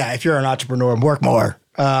 Well, yeah, if you're an entrepreneur, work more.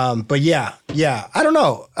 But yeah. I don't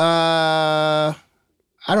know.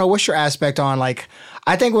 What's your aspect on, like,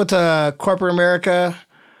 I think with corporate America,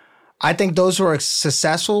 I think those who are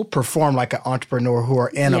successful perform like an entrepreneur who are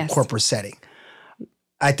in a corporate setting.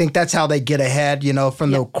 I think that's how they get ahead, you know,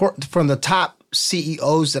 from the top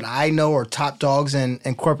CEOs that I know are top dogs in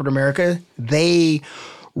corporate America. They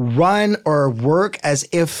run or work as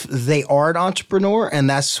if they are an entrepreneur. And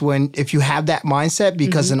that's if you have that mindset,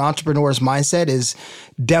 because an entrepreneur's mindset is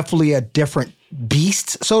definitely a different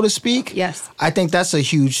beast, so to speak. Yes. I think that's a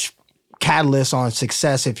huge catalyst on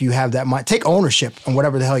success if you have that mind. Take ownership on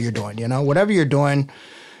whatever the hell you're doing, you know? Whatever you're doing,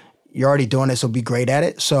 you're already doing it, so be great at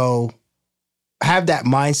it. So have that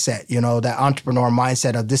mindset, you know, that entrepreneur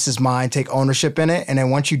mindset of this is mine, take ownership in it. And then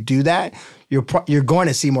once you do that, you're going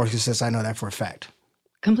to see more success. I know that for a fact.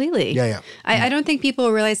 Completely. Yeah. I don't think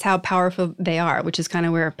people realize how powerful they are, which is kind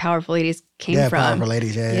of where Powerful Ladies came from. Yeah, Powerful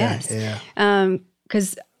Ladies. Yes. Yeah.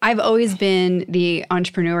 Because I've always been the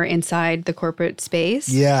entrepreneur inside the corporate space.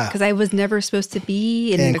 Yeah. Because I was never supposed to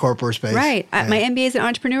be in the corporate space. Right. Yeah. My MBA is in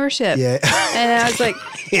entrepreneurship. Yeah. And I was like,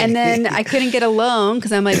 and then I couldn't get a loan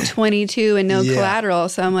because I'm like 22 and no collateral.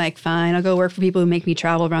 So I'm like, fine, I'll go work for people who make me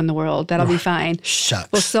travel around the world. That'll be fine.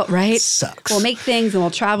 Shucks. Right? Sucks. We'll make things and we'll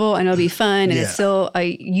travel and it'll be fun. And it's still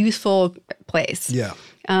a useful place. Yeah.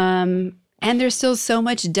 And there's still so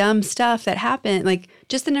much dumb stuff that happened. Like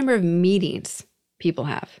just the number of meetings people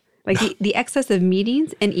have. Like the excess of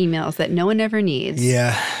meetings and emails that no one ever needs.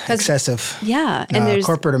 Yeah, excessive. Yeah. And there's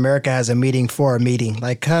corporate America has a meeting for a meeting.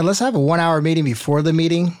 Like, let's have a 1 hour meeting before the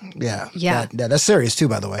meeting. Yeah. That's serious too,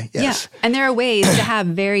 by the way. Yes. Yeah. And there are ways to have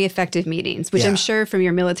very effective meetings, which I'm sure from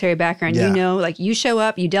your military background, you know, like you show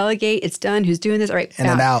up, you delegate, it's done, who's doing this? All right. In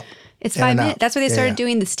and out. It's 5 minutes. That's why they started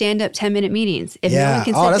doing the stand-up 10-minute meetings. If no one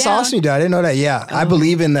can sit that's down, awesome you do. I didn't know that. Yeah. I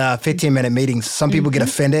believe in the 15-minute meetings. Some people get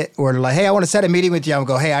offended or they're like, hey, I want to set a meeting with you. I'm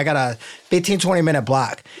going to go, hey, I got a 15, 20-minute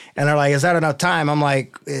block. And they're like, is that enough time? I'm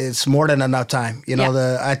like, it's more than enough time. You know,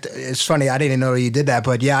 it's funny. I didn't know you did that.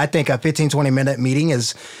 But yeah, I think a 15, 20-minute meeting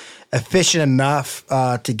is efficient enough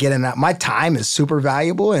to get in that. My time is super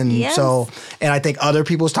valuable. And and I think other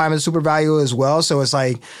people's time is super valuable as well. So it's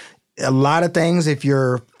like, a lot of things, if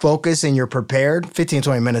you're focused and you're prepared, 15,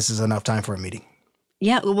 20 minutes is enough time for a meeting.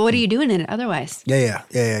 Yeah. Well, what are you doing in it otherwise? Yeah,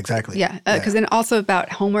 exactly. Yeah. Because then also about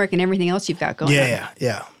homework and everything else you've got going on.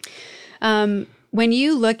 Yeah. When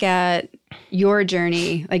you look at your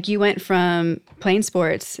journey, like you went from playing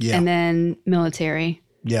sports and then military.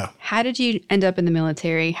 Yeah. How did you end up in the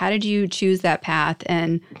military? How did you choose that path?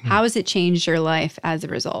 And how has it changed your life as a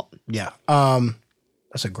result? Yeah.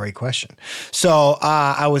 That's a great question. So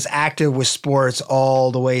I was active with sports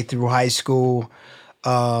all the way through high school.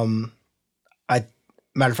 Matter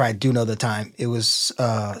of fact, I do know the time. It was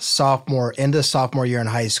sophomore year in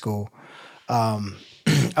high school. I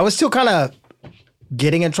was still kind of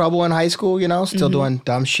getting in trouble in high school, you know, still doing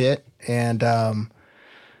dumb shit. And a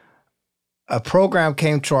program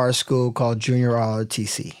came to our school called Junior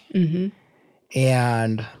ROTC. Mm-hmm.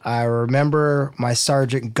 And I remember my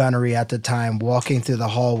sergeant gunnery at the time walking through the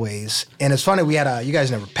hallways. And it's funny, we had you guys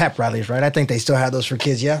never pep rallies, right? I think they still have those for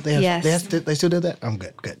kids. Yeah? They still do that? I'm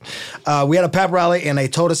good. We had a pep rally and they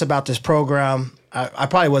told us about this program. I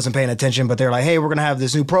probably wasn't paying attention, but they're like, hey, we're going to have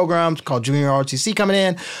this new program called Junior ROTC coming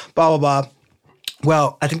in, blah, blah, blah.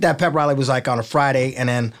 Well, I think that pep rally was like on a Friday and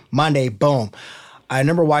then Monday, boom. I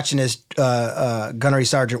remember watching this gunnery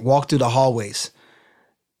sergeant walk through the hallways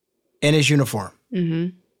in his uniform.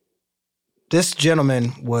 Mm-hmm. This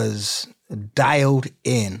gentleman was dialed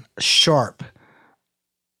in, sharp.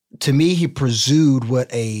 To me, he pursued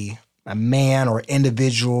what a man or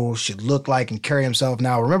individual should look like and carry himself.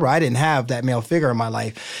 Now, remember, I didn't have that male figure in my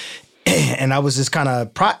life. And I was just kind of,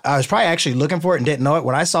 I was probably actually looking for it and didn't know it.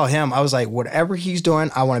 When I saw him, I was like, whatever he's doing,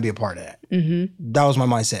 I want to be a part of that. Mm-hmm. That was my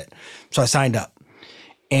mindset. So I signed up.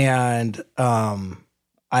 And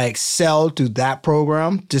I excelled through that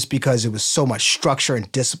program just because it was so much structure and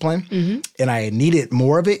discipline. Mm-hmm. And I needed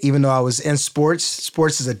more of it, even though I was in sports.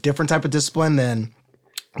 Sports is a different type of discipline than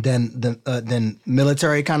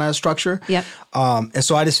military kind of structure. Yep. And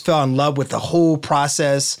so I just fell in love with the whole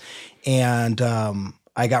process. And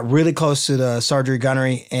I got really close to the sergeant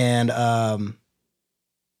gunnery. And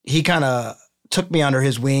he kind of took me under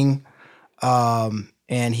his wing.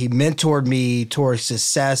 And he mentored me towards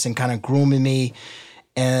success and kind of grooming me.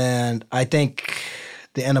 And I think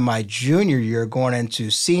the end of my junior year, going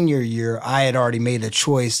into senior year, I had already made a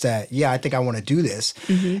choice that, I think I want to do this.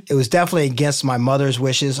 Mm-hmm. It was definitely against my mother's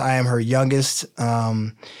wishes. I am her youngest.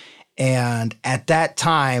 And at that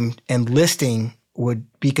time, enlisting would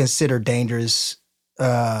be considered dangerous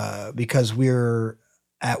because we're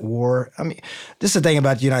at war. I mean, this is the thing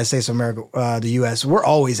about the United States of America, the U.S. We're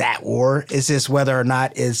always at war. It's just whether or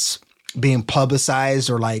not it's being publicized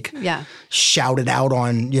or shouted out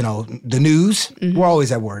on, the news. Mm-hmm. We're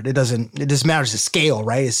always at war. It just matters the scale,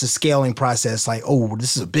 right? It's the scaling process. Like, oh,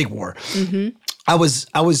 this is a big war. Mm-hmm. I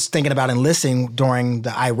was thinking about enlisting during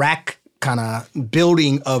the Iraq kind of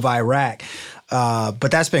building of Iraq.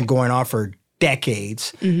 But that's been going on for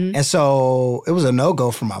decades. Mm-hmm. And so it was a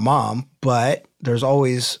no-go for my mom, but there's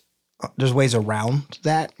ways around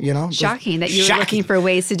that, Shocking that you were looking for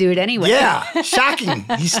ways to do it anyway. Yeah, shocking.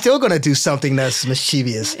 He's still going to do something that's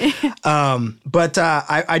mischievous. But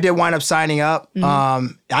I did wind up signing up.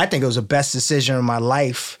 Mm-hmm. I think it was the best decision of my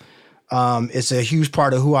life. It's a huge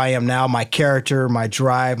part of who I am now, my character, my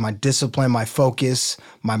drive, my discipline, my focus,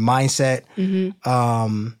 my mindset.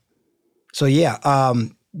 Mm-hmm.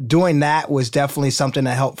 Doing that was definitely something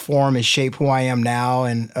that helped form and shape who I am now.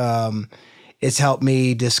 And it's helped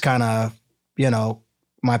me just kind of,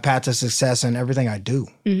 my path to success and everything I do.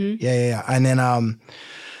 Mm-hmm. Yeah. And then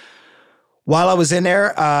while I was in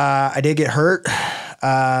there, I did get hurt,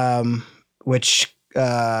 which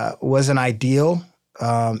wasn't ideal.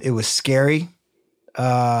 It was scary.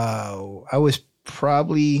 I was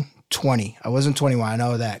probably 20. I wasn't 21. I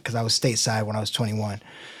know that because I was stateside when I was 21.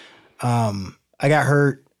 I got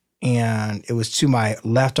hurt and it was to my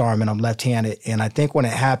left arm and I'm left-handed. And I think when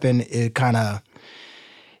it happened,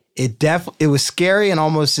 it was scary and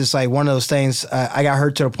almost just like one of those things. I got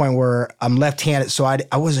hurt to the point where I'm left-handed, so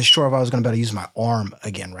I wasn't sure if I was going to be able to use my arm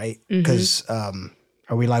again, right? Because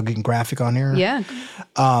are we allowed getting graphic on here? Yeah.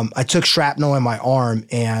 I took shrapnel in my arm,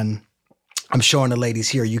 and I'm showing the ladies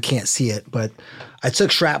here. You can't see it, but I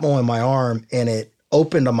took shrapnel in my arm, and it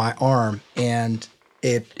opened on my arm, and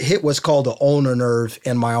it hit what's called the ulnar nerve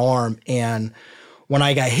in my arm, and when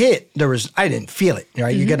I got hit, I didn't feel it,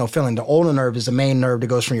 right? You get no feeling. The ulnar nerve is the main nerve that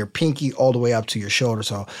goes from your pinky all the way up to your shoulder.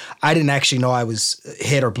 So I didn't actually know I was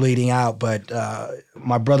hit or bleeding out, but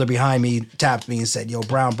my brother behind me tapped me and said, "Yo,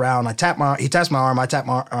 Brown." He tapped my arm. I tapped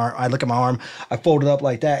my arm. I look at my arm. I folded up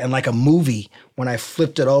like that. And like a movie, when I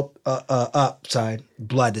flipped it upside,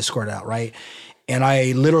 blood just squirted out, right? And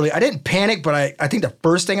I didn't panic, but I think the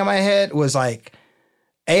first thing in my head was like,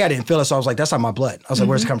 I didn't feel it, so I was like, that's not my blood. I was like,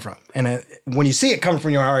 where's it come from? And when you see it coming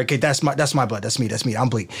from your heart, okay, that's my blood. That's me. I'm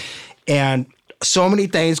bleeding. And so many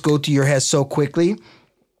things go through your head so quickly.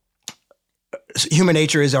 Human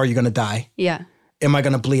nature is, are you going to die? Yeah. Am I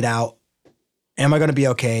going to bleed out? Am I going to be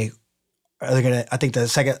okay? Are they going to, I think the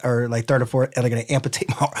second or like third or fourth, are they going to amputate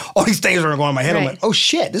my arm? All these things are going in my head. Right. I'm like, oh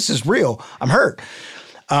shit, this is real. I'm hurt.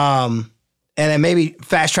 And then maybe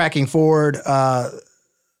fast tracking forward,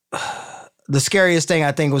 the scariest thing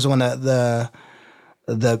I think was when the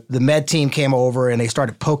med team came over and they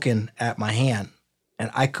started poking at my hand,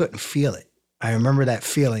 and I couldn't feel it. I remember that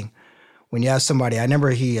feeling when you have somebody. I remember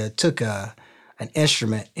he took an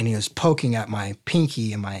instrument and he was poking at my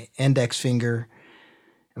pinky and my index finger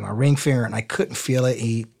and my ring finger, and I couldn't feel it.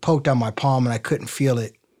 He poked on my palm and I couldn't feel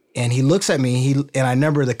it. And he looks at me, and I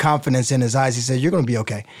remember the confidence in his eyes. He said, "You're going to be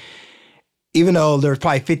okay." Even though there's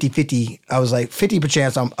probably 50-50, I was like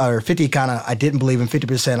 50%, or 50 kind of, I didn't believe in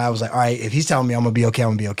 50%. I was like, all right, if he's telling me I'm going to be okay, I'm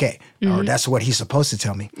going to be okay. Or that's what he's supposed to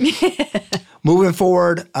tell me. Moving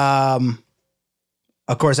forward, of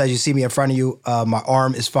course, as you see me in front of you, my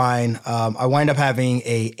arm is fine. I wind up having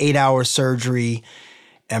a 8-hour surgery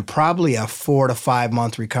and probably a 4 to 5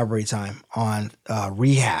 month recovery time on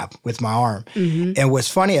rehab with my arm. And what's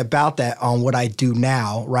funny about that on what I do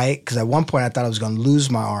now, right? Because at one point I thought I was going to lose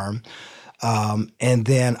my arm. And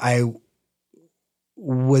then I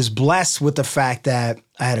was blessed with the fact that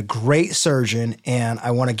I had a great surgeon, and I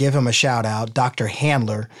want to give him a shout out, Dr.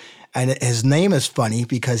 Handler. And his name is funny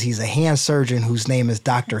because he's a hand surgeon whose name is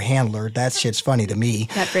Dr. Handler. That shit's funny to me.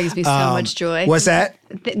 That brings me so much joy. What's that?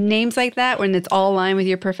 Names like that, when it's all aligned with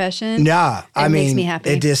your profession. Yeah, I mean, makes me happy.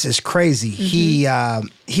 It just is crazy. He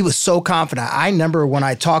was so confident. I remember when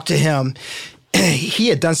I talked to him, he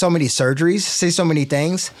had done so many surgeries, say so many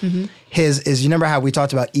things. His is, you remember how we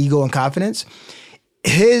talked about ego and confidence?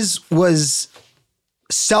 His was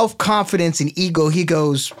self-confidence and ego. He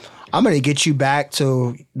goes, I'm going to get you back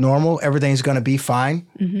to normal. Everything's going to be fine.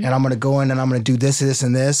 And I'm going to go in and I'm going to do this, this,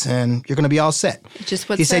 and this, and you're going to be all set.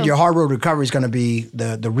 He said your hard road recovery is going to be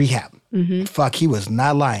the rehab. Fuck, he was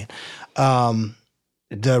not lying.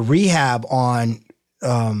 The rehab on,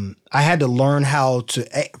 I had to learn how to,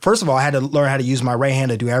 first of all, I had to learn how to use my right hand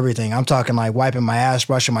to do everything. I'm talking like wiping my ass,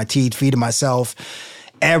 brushing my teeth, feeding myself,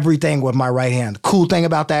 everything with my right hand. The cool thing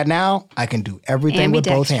about that now, I can do everything with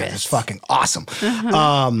both hands. It's fucking awesome.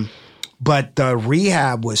 But the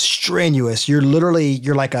rehab was strenuous. You're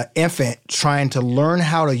like an infant trying to learn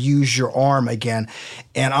how to use your arm again.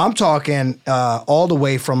 And I'm talking all the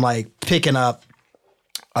way from like picking up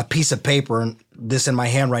a piece of paper, and this in my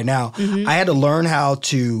hand right now. I had to learn how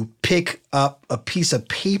to pick up a piece of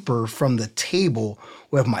paper from the table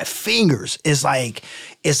with my fingers. It's like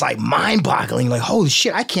mind-boggling. Like, holy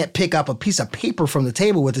shit, I can't pick up a piece of paper from the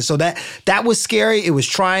table with it. So that was scary. It was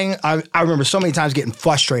trying. I remember so many times getting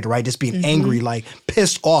frustrated, right? Just being angry, like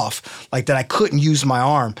pissed off, like that I couldn't use my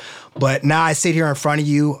arm. But now I sit here in front of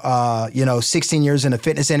you, 16 years in the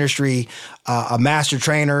fitness industry, a master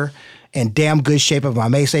trainer, in damn good shape, if I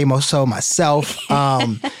may say so myself.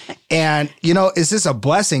 And, it's just a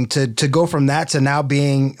blessing to go from that to now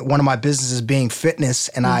being one of my businesses being fitness.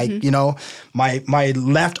 And my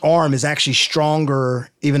left arm is actually stronger,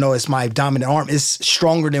 even though it's my dominant arm, it's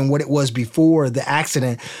stronger than what it was before the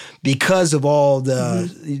accident because of all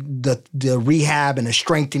the rehab and the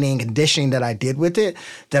strengthening, conditioning that I did with it,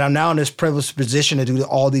 that I'm now in this privileged position to do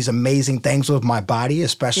all these amazing things with my body,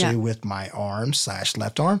 especially with my arm /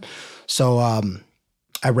 left arm. So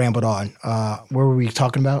I rambled on. What were we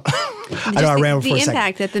talking about? I know I rambled for a second. The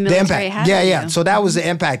impact that the military had. Yeah. So that was the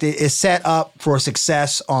impact. It set up for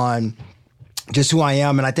success on just who I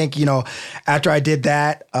am. And I think, after I did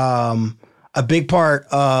that, a big part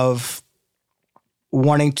of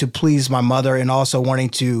wanting to please my mother and also wanting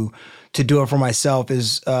to do it for myself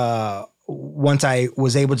is once I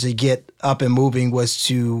was able to get up and moving was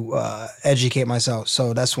to educate myself.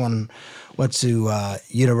 So that's when I went to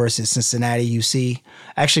University of Cincinnati, UC.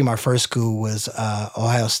 Actually, my first school was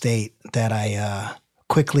Ohio State that I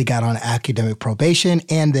quickly got on academic probation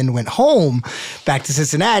and then went home back to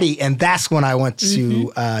Cincinnati. And that's when I went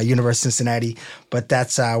to University of Cincinnati. But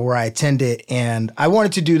that's where I attended. And I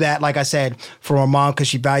wanted to do that, like I said, for my mom because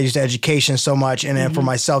she values the education so much. And then for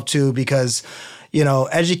myself too, because, you know,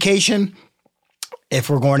 education, if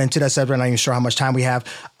we're going into that subject, I'm not even sure how much time we have.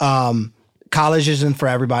 College isn't for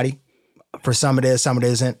everybody. For some it is, some it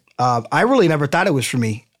isn't. I really never thought it was for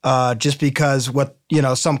me. Just because what, you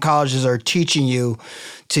know, some colleges are teaching you,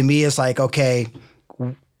 to me, it's like, okay,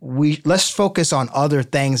 let's focus on other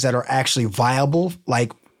things that are actually viable,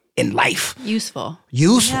 like in life. Useful.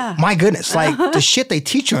 Yeah. My goodness. Like the shit they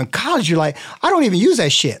teach you in college, you're like, I don't even use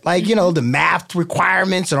that shit. Like, you know, the math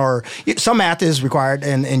requirements or some math is required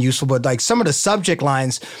and useful, but like some of the subject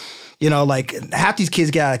lines, you know, like half these kids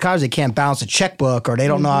get out of college, they can't balance a checkbook or they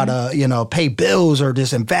don't know how to, you know, pay bills or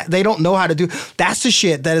just invest. They don't know how to do. That's the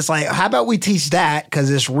shit that is like, how about we teach that because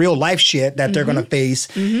it's real life shit that they're going to face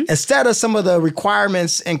instead of some of the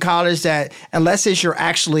requirements in college that unless it's your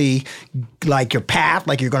actually like your path,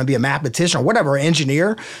 like you're going to be a mathematician or whatever,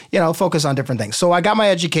 engineer, you know, focus on different things. So I got my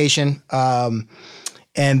education and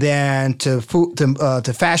then to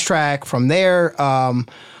fast track from there,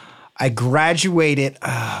 I graduated,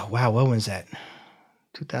 what was that?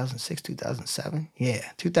 2006, 2007? Yeah,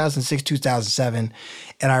 2006, 2007.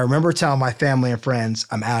 And I remember telling my family and friends,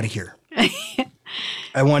 I'm out of here.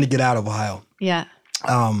 I want to get out of Ohio. Yeah.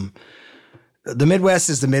 The Midwest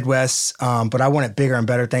is the Midwest, but I wanted bigger and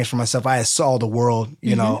better things for myself. I saw the world,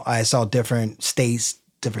 you know, I saw different states,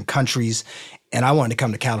 different countries, and I wanted to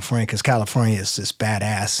come to California because California is just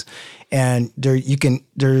badass. And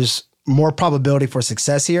there's more probability for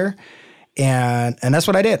success here. And that's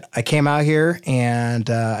what I did. I came out here and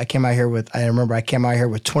I came out here with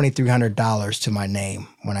 $2,300 to my name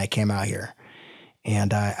when I came out here.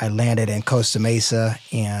 And I landed in Costa Mesa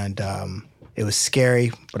and it was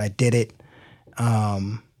scary, but I did it.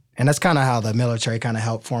 And that's kind of how the military kind of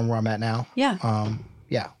helped form where I'm at now. Yeah.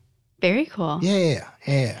 Yeah. Very cool. Yeah.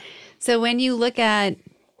 So when you look at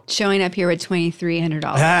showing up here with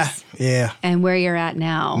 $2,300 and where you're at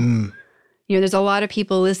now, you know, there's a lot of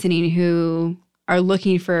people listening who are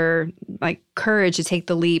looking for like courage to take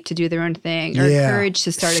the leap to do their own thing or courage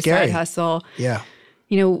to start a side hustle. Yeah.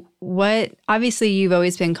 You know, obviously you've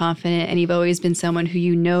always been confident and you've always been someone who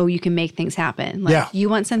you know you can make things happen. Like you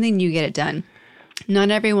want something, you get it done.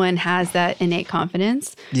 Not everyone has that innate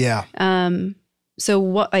confidence. Yeah. So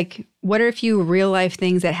what are a few real life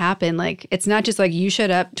things that happen? Like, it's not just like you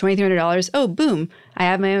showed up, $2,300. Oh, boom. I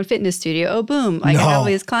have my own fitness studio. Oh, boom. Like I have all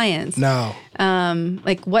these clients. No.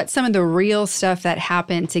 Like what's some of the real stuff that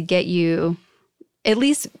happened to get you at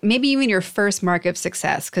least maybe even your first mark of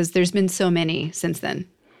success? Because there's been so many since then.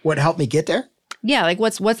 What helped me get there? Yeah, like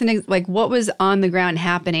what was on the ground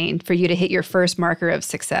happening for you to hit your first marker of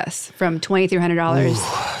success from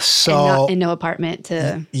 $2,300 and no apartment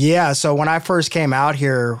to So when I first came out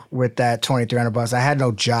here with that $2,300, I had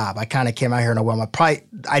no job. I kind of came out here in a while.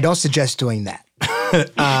 I don't suggest doing that.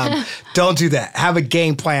 Don't do that. Have a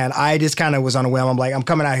game plan. I just kind of was on a whim. I'm like, I'm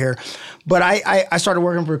coming out here. But I started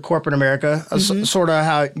working for corporate America, sort of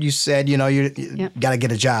how you said, you know, you got to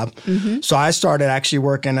get a job. So I started actually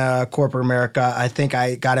working corporate America. I think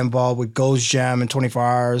I got involved with Gold's Gym and 24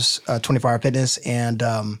 Hour Fitness. And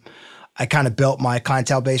I kind of built my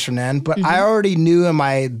clientele base from then. But I already knew in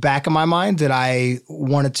my back of my mind that I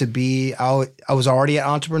wanted to be, I was already an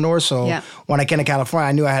entrepreneur. So when I came to California,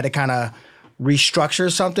 I knew I had to kind of restructure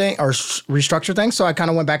things. So I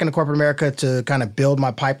kind of went back into corporate America to kind of build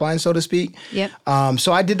my pipeline, so to speak.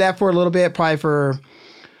 So I did that for a little bit, probably for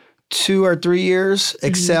 2 or 3 years,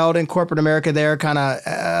 excelled in corporate America there. Kind of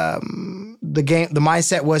the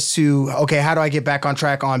mindset was to, okay, how do I get back on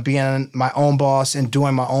track on being my own boss and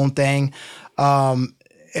doing my own thing? To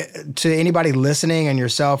anybody listening and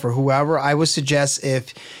yourself or whoever, I would suggest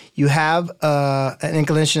if you have an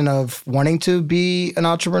inclination of wanting to be an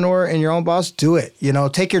entrepreneur and your own boss, do it. You know,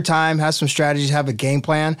 take your time, have some strategies, have a game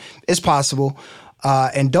plan. It's possible.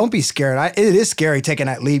 And don't be scared. It is scary taking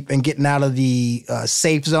that leap and getting out of the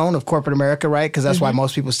safe zone of corporate America, right? Because that's why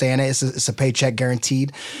most people stay in it. It's a paycheck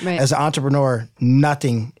guaranteed. Right. As an entrepreneur,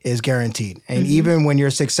 nothing is guaranteed. And even when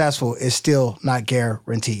you're successful, it's still not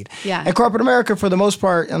guaranteed. Yeah. And corporate America, for the most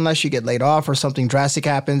part, unless you get laid off or something drastic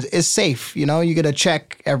happens, is safe. You know, you get a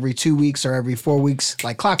check every 2 weeks or every 4 weeks,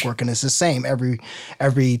 like clockwork, and it's the same every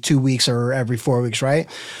 2 weeks or every 4 weeks, right?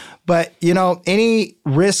 But, you know, any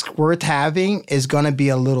risk worth having is going to be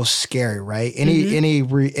a little scary, right?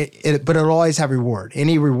 But it'll always have reward.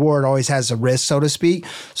 Any reward always has a risk, so to speak.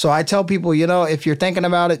 So I tell people, you know, if you're thinking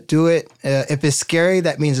about it, do it. If it's scary,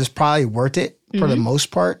 that means it's probably worth it for the most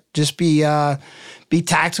part. Just be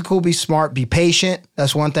tactical, be smart, be patient.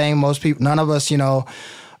 That's one thing most people, none of us, you know,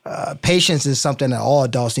 patience is something that all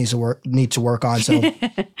adults need to work on. So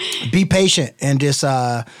be patient and just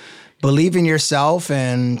believe in yourself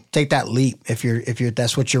and take that leap. If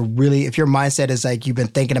that's what you're really, if your mindset is like you've been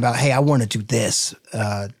thinking about, hey, I want to do this,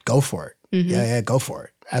 go for it. Yeah, go for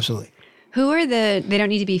it. Absolutely. They don't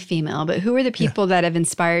need to be female, but who are the people that have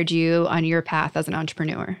inspired you on your path as an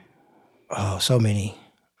entrepreneur? Oh, so many.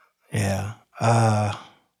 Yeah. I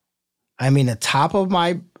mean, the top of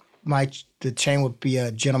the chain would be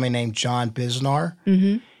a gentleman named John Bisnar.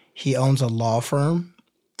 He owns a law firm.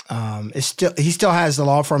 He still has the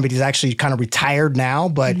law firm, but he's actually kind of retired now.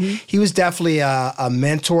 But he was definitely a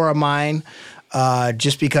mentor of mine,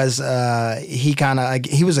 just because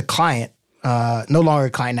he was a client, no longer a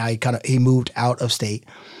client now. He moved out of state.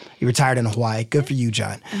 He retired in Hawaii. Good for you,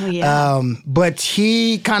 John. Oh yeah. But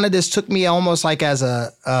he kind of just took me almost like as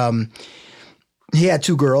a. He had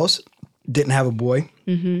 2 girls, didn't have a boy.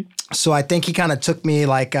 So I think he kind of took me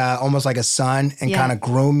like almost like a son and kind of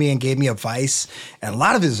groomed me and gave me advice. And a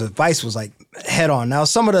lot of his advice was like head on. Now,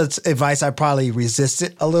 some of the advice I probably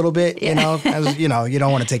resisted a little bit, you know, as, you know, you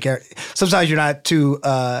don't want to take care. Sometimes you're not too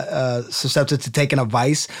susceptible to taking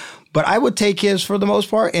advice. But I would take his for the most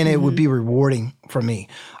part, and it would be rewarding for me.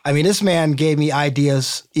 I mean, this man gave me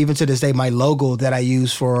ideas, even to this day, my logo that I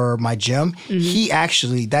use for my gym.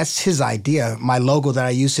 That's his idea, my logo that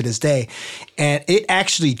I use to this day. And it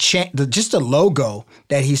actually changed, just the logo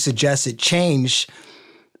that he suggested changed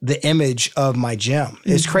the image of my gym.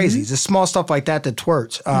 It's crazy. It's small stuff like that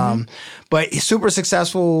works. But he's super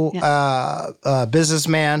successful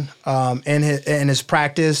businessman in his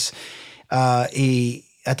practice.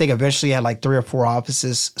 I think eventually had like 3 or 4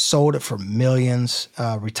 offices, sold it for millions,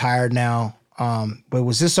 retired now. But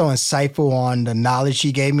was just so insightful on the knowledge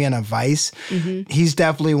he gave me and advice. He's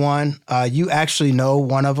definitely one. You actually know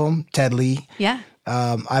one of them, Ted Lee. Yeah.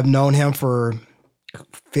 I've known him for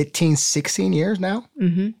 15, 16 years now.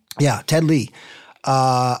 Yeah, Ted Lee.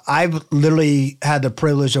 I've literally had the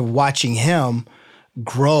privilege of watching him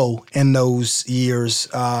grow in those years,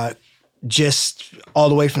 just all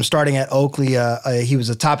the way from starting at Oakley. He was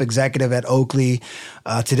a top executive at Oakley,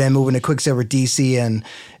 to then moving to Quicksilver DC, and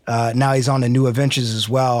now he's on to new adventures as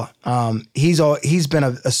well. He's been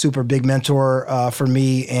a super big mentor for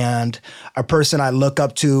me, and a person I look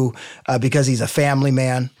up to because he's a family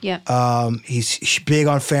man. Yeah. He's big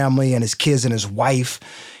on family and his kids and his wife,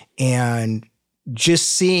 and just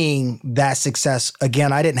seeing that success.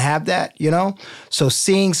 Again, I didn't have that, you know? So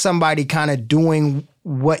seeing somebody kind of doing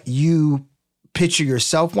what you picture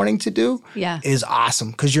yourself wanting to do is awesome.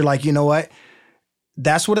 Because you're like, you know what?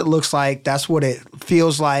 That's what it looks like. That's what it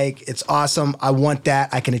feels like. It's awesome. I want that.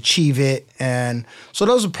 I can achieve it. And so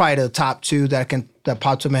those are probably the top 2 that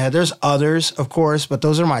popped in my head. There's others, of course, but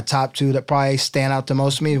those are my top 2 that probably stand out the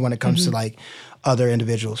most to me when it comes to like other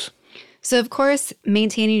individuals. So, of course,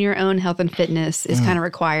 maintaining your own health and fitness is kind of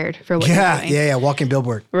required for what you're doing. Yeah, walking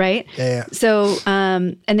billboard. Right? Yeah. So,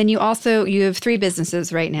 and then you have 3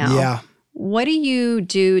 businesses right now. Yeah. What do you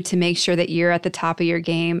do to make sure that you're at the top of your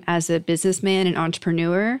game as a businessman and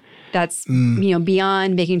entrepreneur? That's, you know,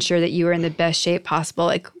 beyond making sure that you are in the best shape possible.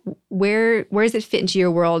 Like, where does it fit into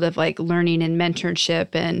your world of like learning and mentorship?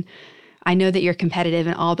 And I know that you're competitive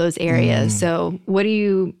in all those areas. So what are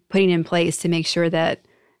you putting in place to make sure that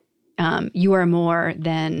you are more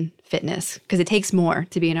than fitness? Because it takes more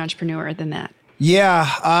to be an entrepreneur than that.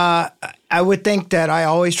 Yeah. I would think that I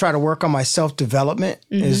always try to work on my self-development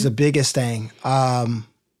is the biggest thing.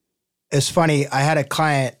 It's funny. I had a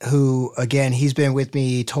client who, again, he's been with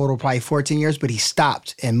me total probably 14 years, but he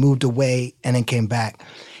stopped and moved away and then came back.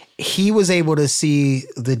 He was able to see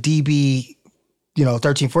the DB,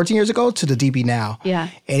 13, 14 years ago to the DB now. Yeah.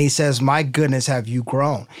 And he says, my goodness, have you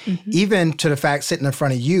grown? Even to the fact sitting in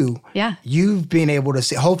front of you, you've been able to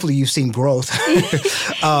see, hopefully you've seen growth.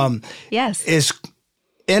 Yes. Is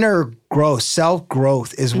inner growth,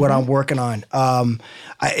 self-growth is what I'm working on.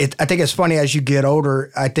 I think it's funny as you get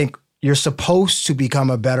older, I think you're supposed to become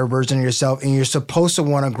a better version of yourself, and you're supposed to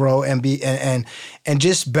want to grow and be and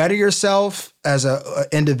just better yourself as a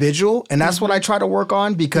individual. And that's what I try to work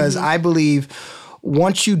on, because I believe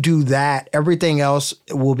once you do that, everything else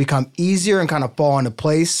will become easier and kind of fall into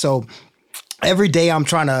place. So every day I'm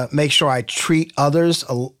trying to make sure I treat others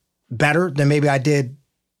better than maybe I did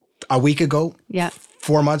a week ago, Yeah.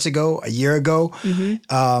 4 months ago, a year ago.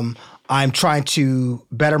 I'm trying to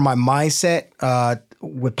better my mindset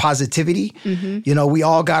with positivity. You know, we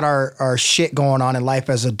all got our shit going on in life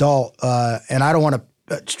as adult, and I don't want to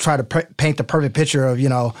try to paint the perfect picture of, you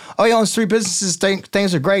know, oh, he owns 3 businesses,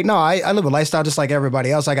 things are great. No, I live a lifestyle just like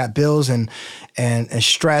everybody else. I got bills and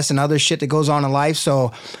stress and other shit that goes on in life.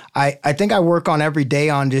 So I think I work on every day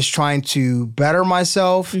on just trying to better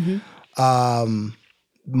myself.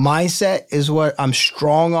 Mindset is what I'm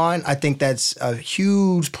strong on. I think that's a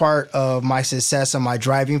huge part of my success and my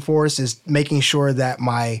driving force is making sure that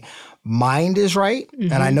my mind is right.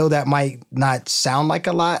 And I know that might not sound like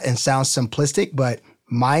a lot and sound simplistic, but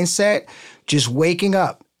mindset, just waking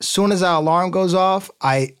up. As soon as our alarm goes off,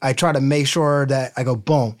 I try to make sure that I go,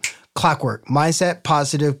 boom, clockwork, mindset,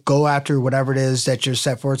 positive, go after whatever it is that you're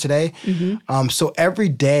set for today. So every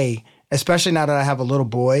day, especially now that I have a little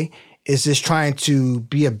boy, is just trying to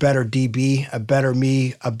be a better DB, a better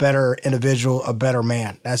me, a better individual, a better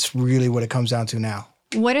man. That's really what it comes down to now.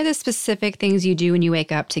 What are the specific things you do when you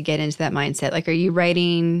wake up to get into that mindset? Like, are you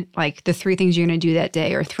writing like the 3 things you're going to do that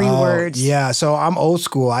day or 3 words? Yeah. So I'm old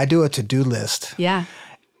school. I do a to-do list. Yeah.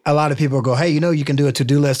 A lot of people go, hey, you know, you can do a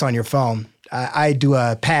to-do list on your phone. I do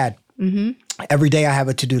a pad. Every day I have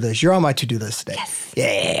a to-do list. You're on my to-do list today. Yes.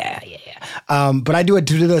 Yeah. But I do a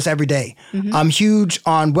to-do list every day. I'm huge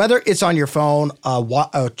on whether it's on your phone, a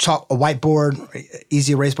whiteboard,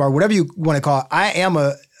 easy erase bar, whatever you want to call it. I am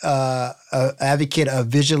a advocate of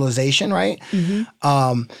visualization, right?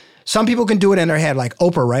 Some people can do it in their head, like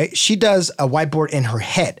Oprah, right? She does a whiteboard in her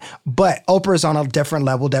head, but Oprah is on a different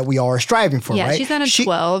level that we all are striving for, right? Yeah, she's on a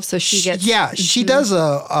 12, so she gets... Yeah, she does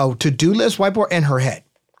a to-do list whiteboard in her head.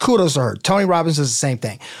 Kudos to her. Tony Robbins does the same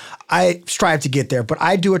thing. I strive to get there, but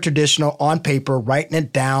I do a traditional on paper, writing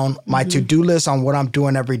it down, my to-do list on what I'm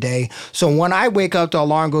doing every day. So when I wake up, the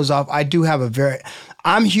alarm goes off, I do have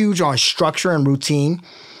I'm huge on structure and routine.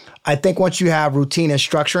 I think once you have routine and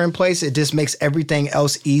structure in place, it just makes everything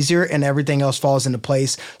else easier and everything else falls into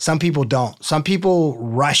place. Some people don't. Some people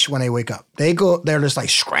rush when they wake up. They're just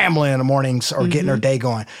like scrambling in the mornings or getting their day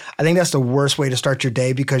going. I think that's the worst way to start your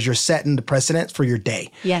day because you're setting the precedent for your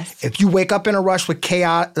day. Yes. If you wake up in a rush with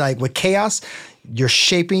chaos, you're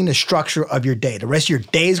shaping the structure of your day. The rest of your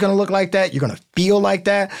day is going to look like that. You're going to feel like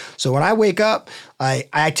that. So when I wake up,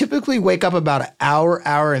 I typically wake up about an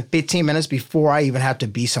hour and 15 minutes before I even have to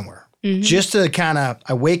be somewhere. Just to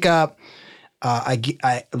I wake up,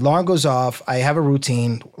 alarm goes off. I have a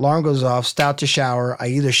routine. Alarm goes off, start to shower. I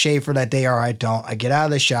either shave for that day or I don't. I get out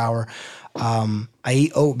of the shower. I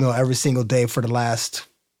eat oatmeal every single day for the last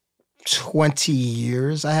 20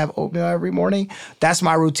 years. I have oatmeal every morning. That's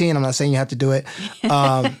my routine. I'm not saying you have to do it,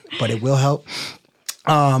 but it will help.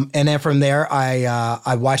 And then from there,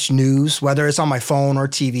 I watch news, whether it's on my phone or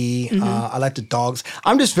TV. I like the dogs.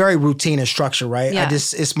 I'm just very routine and structured, right? Yeah.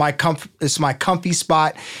 It's my comfy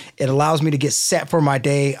spot. It allows me to get set for my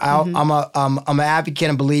day. I'm an advocate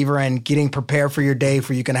and believer in getting prepared for your day,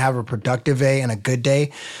 for you can have a productive day and a good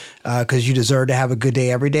day, because you deserve to have a good day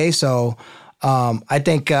every day. So I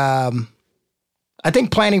think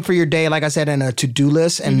planning for your day, like I said, in a to-do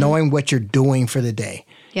list and knowing what you're doing for the day.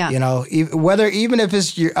 Yeah. You know, even if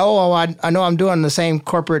it's I know I'm doing the same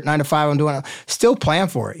corporate 9 to 5 I'm doing, still plan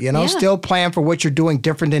for it, you know, still plan for what you're doing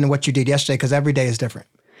different than what you did yesterday because every day is different.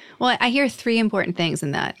 Well, I hear 3 important things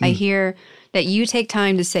in that. I hear that you take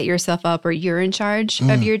time to set yourself up or you're in charge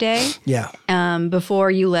of your day. Yeah. Before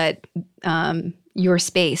you let your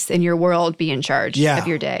space and your world be in charge of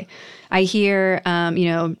your day. I hear,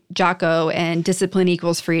 Jocko and discipline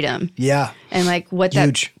equals freedom. Yeah. And like what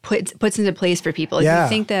that puts into place for people. Yeah. You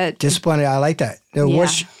think that discipline, I like that.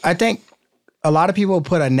 Which I think a lot of people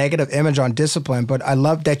put a negative image on discipline, but I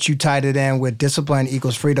love that you tied it in with discipline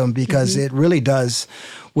equals freedom because it really does.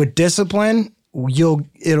 With discipline,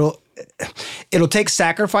 it'll take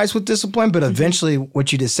sacrifice with discipline, but eventually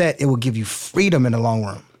what you just said, it will give you freedom in the long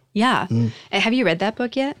run. Yeah. Have you read that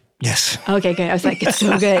book yet? Yes. Okay, good. I was like, it's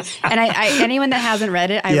so good. And I anyone that hasn't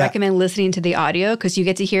read it, I recommend listening to the audio because you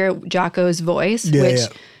get to hear Jocko's voice, which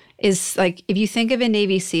is like, if you think of a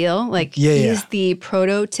Navy SEAL, like he's the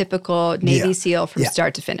prototypical Navy SEAL from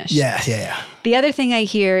start to finish. Yeah. The other thing I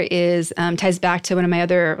hear is, ties back to one of my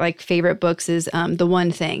other like favorite books is The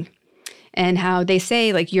One Thing. And how they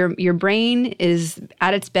say like your brain is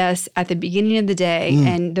at its best at the beginning of the day.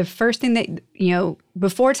 And the first thing that,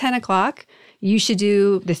 before 10 o'clock, you should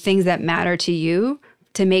do the things that matter to you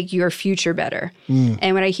to make your future better.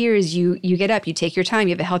 And what I hear is you get up, you take your time,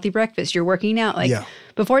 you have a healthy breakfast, you're working out. Like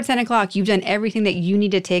before 10 o'clock, you've done everything that you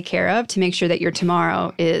need to take care of to make sure that your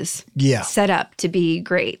tomorrow is set up to be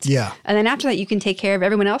great. Yeah. And then after that, you can take care of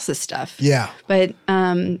everyone else's stuff. Yeah. But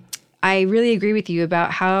I really agree with you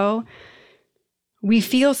about how we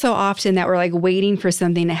feel so often that we're like waiting for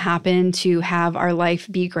something to happen to have our life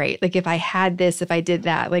be great. Like if I had this, if I did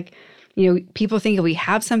that, like, you know, people think if we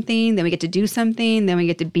have something, then we get to do something, then we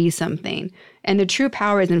get to be something. And the true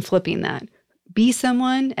power is in flipping that. Be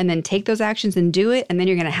someone and then take those actions and do it, and then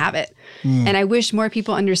you're going to have it. And I wish more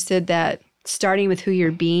people understood that starting with who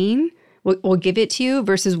you're being will give it to you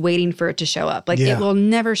versus waiting for it to show up. Like it will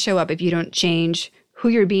never show up if you don't change who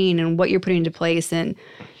you're being and what you're putting into place and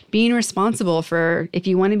being responsible for, if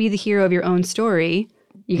you want to be the hero of your own story,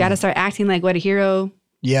 you got to start acting like what a hero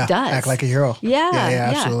does. Act like a hero. Yeah,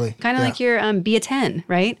 absolutely. Kind of like your be a 10,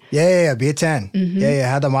 right? Yeah, be a 10.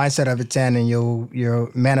 Have the mindset of a 10 and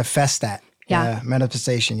you'll manifest that.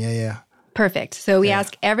 Manifestation. Perfect. So we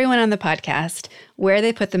ask everyone on the podcast where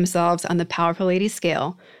they put themselves on the Powerful Lady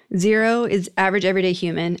scale. 0 is average everyday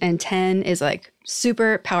human, and 10 is like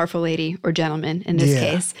super powerful lady or gentleman in this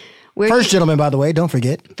case. First gentleman, by the way, don't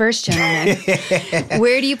forget. First gentleman.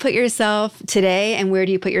 Where do you put yourself today, and where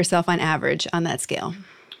do you put yourself on average on that scale?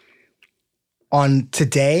 On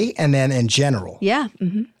today and then in general. Yeah.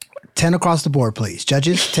 10 across the board, please.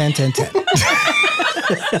 Judges, 10, 10, 10.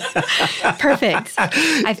 Perfect.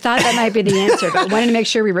 I thought that might be the answer, but wanted to make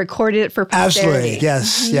sure we recorded it for posterity.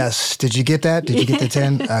 Absolutely. Yes. Did you get that? Did you get the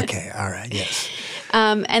 10? Okay. All right. Yes.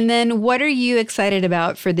 And then what are you excited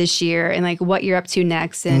about for this year and like what you're up to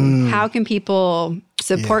next, and how can people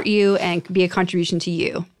support you and be a contribution to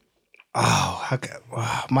you? Oh, okay.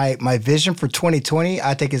 My vision for 2020,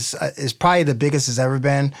 I think is probably the biggest it's ever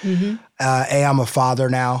been. I'm a father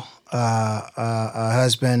now, a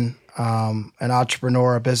husband, an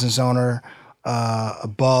entrepreneur, a business owner, a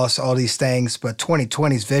boss, all these things. But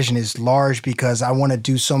 2020's vision is large because I want to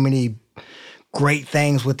do so many great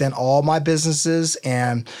things within all my businesses.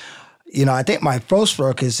 And, you know, I think my first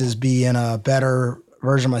focus is being a better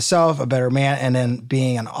version of myself, a better man, and then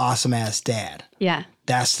being an awesome ass dad. Yeah.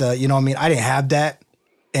 That's the, you know what I mean? I didn't have that.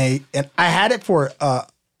 And I had it for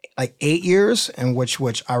like 8 years, in which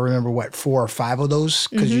I remember 4 or 5 of those,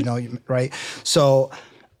 because you know, right? So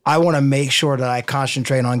I want to make sure that I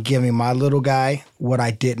concentrate on giving my little guy what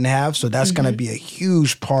I didn't have. So that's going to be a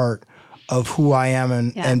huge part of who I am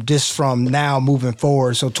and just from now moving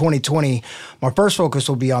forward. So 2020, my first focus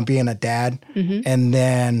will be on being a dad. And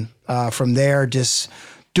then from there, just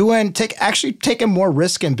taking more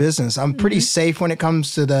risk in business. I'm pretty safe when it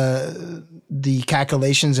comes to the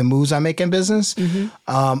calculations and moves I make in business.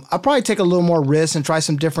 I'll probably take a little more risk and try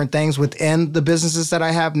some different things within the businesses that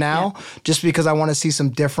I have now, just because I want to see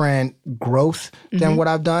some different growth than what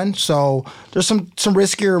I've done. So there's some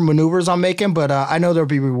riskier maneuvers I'm making, but I know they'll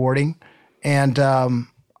be rewarding. And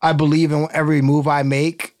I believe in every move I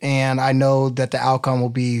make, and I know that the outcome will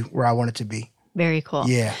be where I want it to be. Very cool.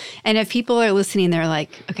 Yeah. And if people are listening, they're like,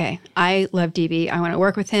 okay, I love DB. I want to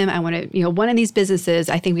work with him. I want to, one of these businesses,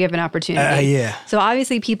 I think we have an opportunity. So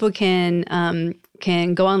obviously people can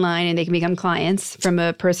go online and they can become clients from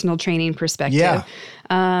a personal training perspective. Yeah.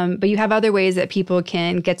 But you have other ways that people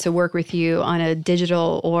can get to work with you on a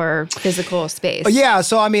digital or physical space. Yeah.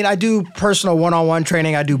 So, I mean, I do personal one-on-one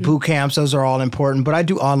training. I do boot camps. Those are all important. But I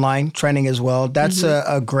do online training as well. That's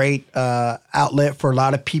a great outlet for a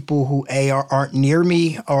lot of people who, aren't near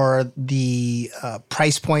me, or the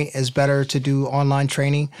price point is better to do online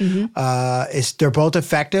training. They're both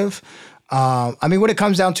effective. I mean, what it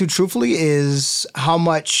comes down to, truthfully, is how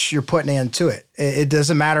much you're putting into it. It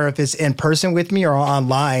doesn't matter if it's in person with me or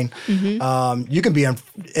online. You can be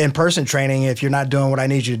in person training. If you're not doing what I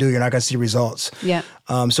need you to do, you're not going to see results. Yeah.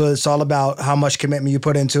 So it's all about how much commitment you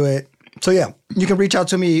put into it. So yeah, you can reach out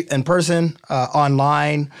to me in person,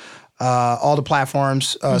 online, all the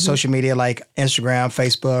platforms, social media like Instagram,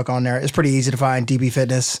 Facebook, on there. It's pretty easy to find DB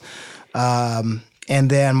Fitness. And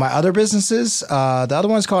then my other businesses, the other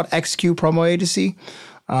one's called XQ Promo Agency.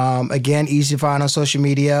 Again, easy to find on social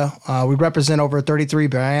media. We represent over 33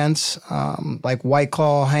 brands, like White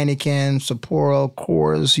Claw, Heineken, Sapporo,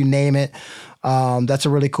 Coors, you name it. That's a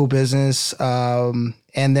really cool business. And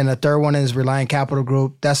And then the third one is Reliant Capital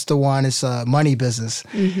Group. That's the one, it's a money business.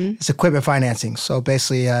 It's equipment financing. So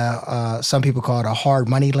basically, some people call it a hard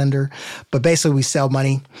money lender. But basically, we sell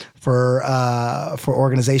money for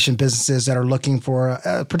organization businesses that are looking for,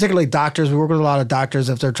 particularly doctors. We work with a lot of doctors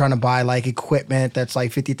if they're trying to buy like equipment that's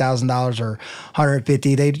like $50,000 or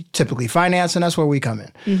 $150,000. They typically finance, and that's where we come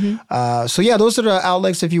in. So yeah, those are the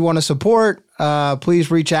outlets. If you want to support,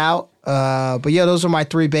 please reach out. But yeah, those are my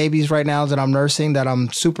 3 babies right now that I'm nursing, that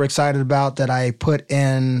I'm super excited about, that I put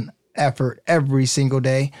in effort every single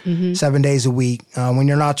day, 7 days a week. When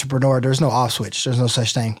you're an entrepreneur, there's no off switch. There's no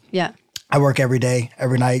such thing. Yeah. I work every day,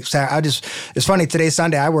 every night. It's funny, today's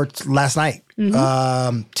Sunday. I worked last night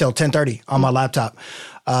till 10:30 on my laptop.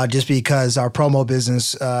 Just because our promo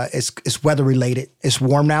business is weather related. It's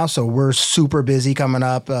warm now, so we're super busy coming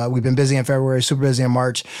up. We've been busy in February, super busy in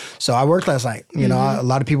March. So I worked last night. You know, a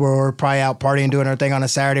lot of people were probably out partying, doing their thing on a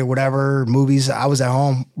Saturday or whatever, movies. I was at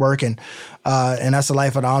home working. And that's the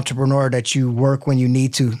life of the entrepreneur, that you work when you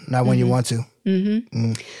need to, not when you want to.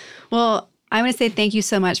 Well, I want to say thank you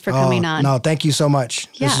so much for coming on. No, thank you so much.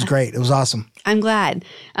 Yeah. This is great. It was awesome. I'm glad.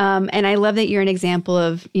 And I love that you're an example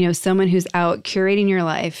of, someone who's out curating your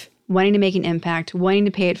life, wanting to make an impact, wanting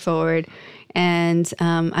to pay it forward. And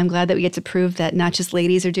I'm glad that we get to prove that not just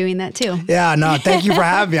ladies are doing that too. Yeah, no, thank you for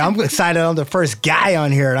having me. I'm excited. I'm the first guy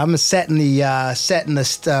on here, and I'm setting the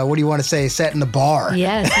what do you want to say? Setting the bar.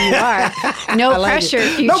 Yes, you are. No pressure,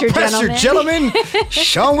 future gentlemen.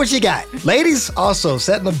 Show them what you got. Ladies, also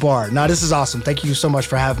setting the bar. No, this is awesome. Thank you so much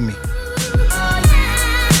for having me.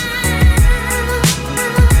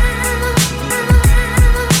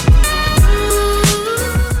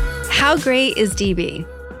 How great is DB?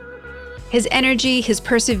 His energy, his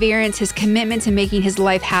perseverance, his commitment to making his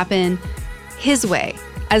life happen his way,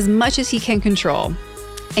 as much as he can control,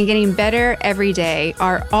 and getting better every day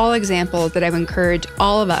are all examples that I've encouraged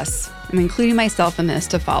all of us, I'm including myself in this,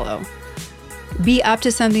 to follow. Be up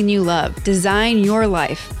to something you love. Design your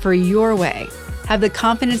life for your way. Have the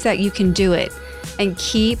confidence that you can do it, and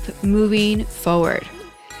keep moving forward.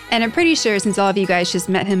 And I'm pretty sure, since all of you guys just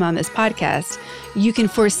met him on this podcast, you can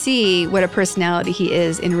foresee what a personality he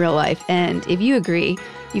is in real life. And if you agree,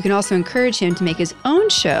 you can also encourage him to make his own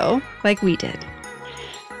show like we did.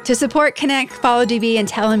 To support, connect, follow DB, and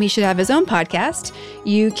tell him he should have his own podcast,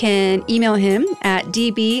 you can email him at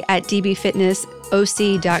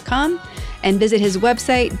db@dbfitnessoc.com and visit his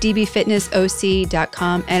website,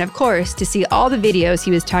 dbfitnessoc.com. And of course, to see all the videos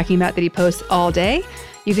he was talking about that he posts all day,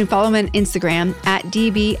 you can follow him on Instagram at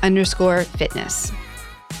db_fitness.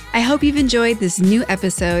 I hope you've enjoyed this new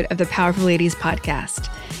episode of the Powerful Ladies podcast.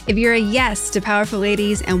 If you're a yes to Powerful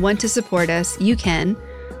Ladies and want to support us, you can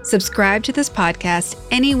subscribe to this podcast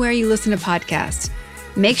anywhere you listen to podcasts.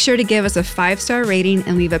 Make sure to give us a 5-star rating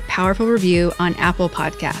and leave a powerful review on Apple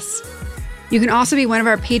Podcasts. You can also be one of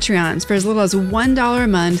our Patreons for as little as $1 a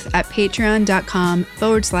month at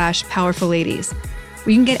patreon.com/powerful ladies,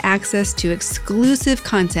 where you can get access to exclusive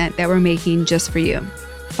content that we're making just for you.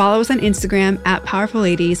 Follow us on Instagram at Powerful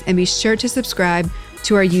Ladies, and be sure to subscribe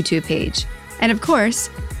to our YouTube page. And of course,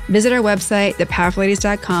 visit our website,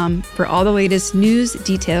 thepowerfulladies.com, for all the latest news,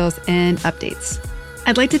 details, and updates.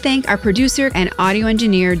 I'd like to thank our producer and audio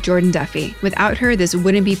engineer, Jordan Duffy. Without her, this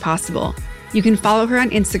wouldn't be possible. You can follow her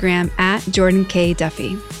on Instagram at Jordan K.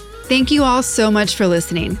 Duffy. Thank you all so much for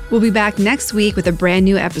listening. We'll be back next week with a brand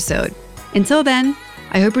new episode. Until then,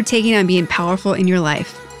 I hope you're taking on being powerful in your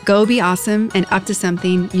life. Go be awesome and up to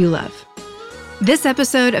something you love. This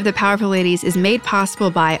episode of The Powerful Ladies is made possible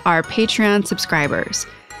by our Patreon subscribers.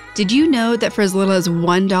 Did you know that for as little as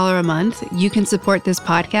 $1 a month, you can support this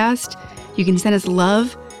podcast? You can send us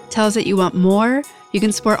love, tell us that you want more. You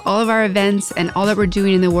can support all of our events and all that we're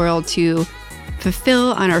doing in the world to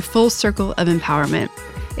fulfill on our full circle of empowerment.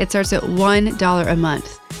 It starts at $1 a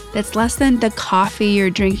month. That's less than the coffee you're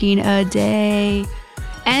drinking a day.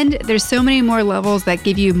 And there's so many more levels that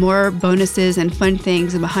give you more bonuses and fun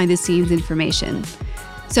things and behind the scenes information.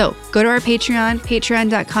 So go to our Patreon,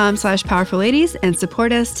 patreon.com/powerfulladies, and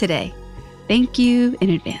support us today. Thank you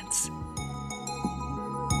in advance.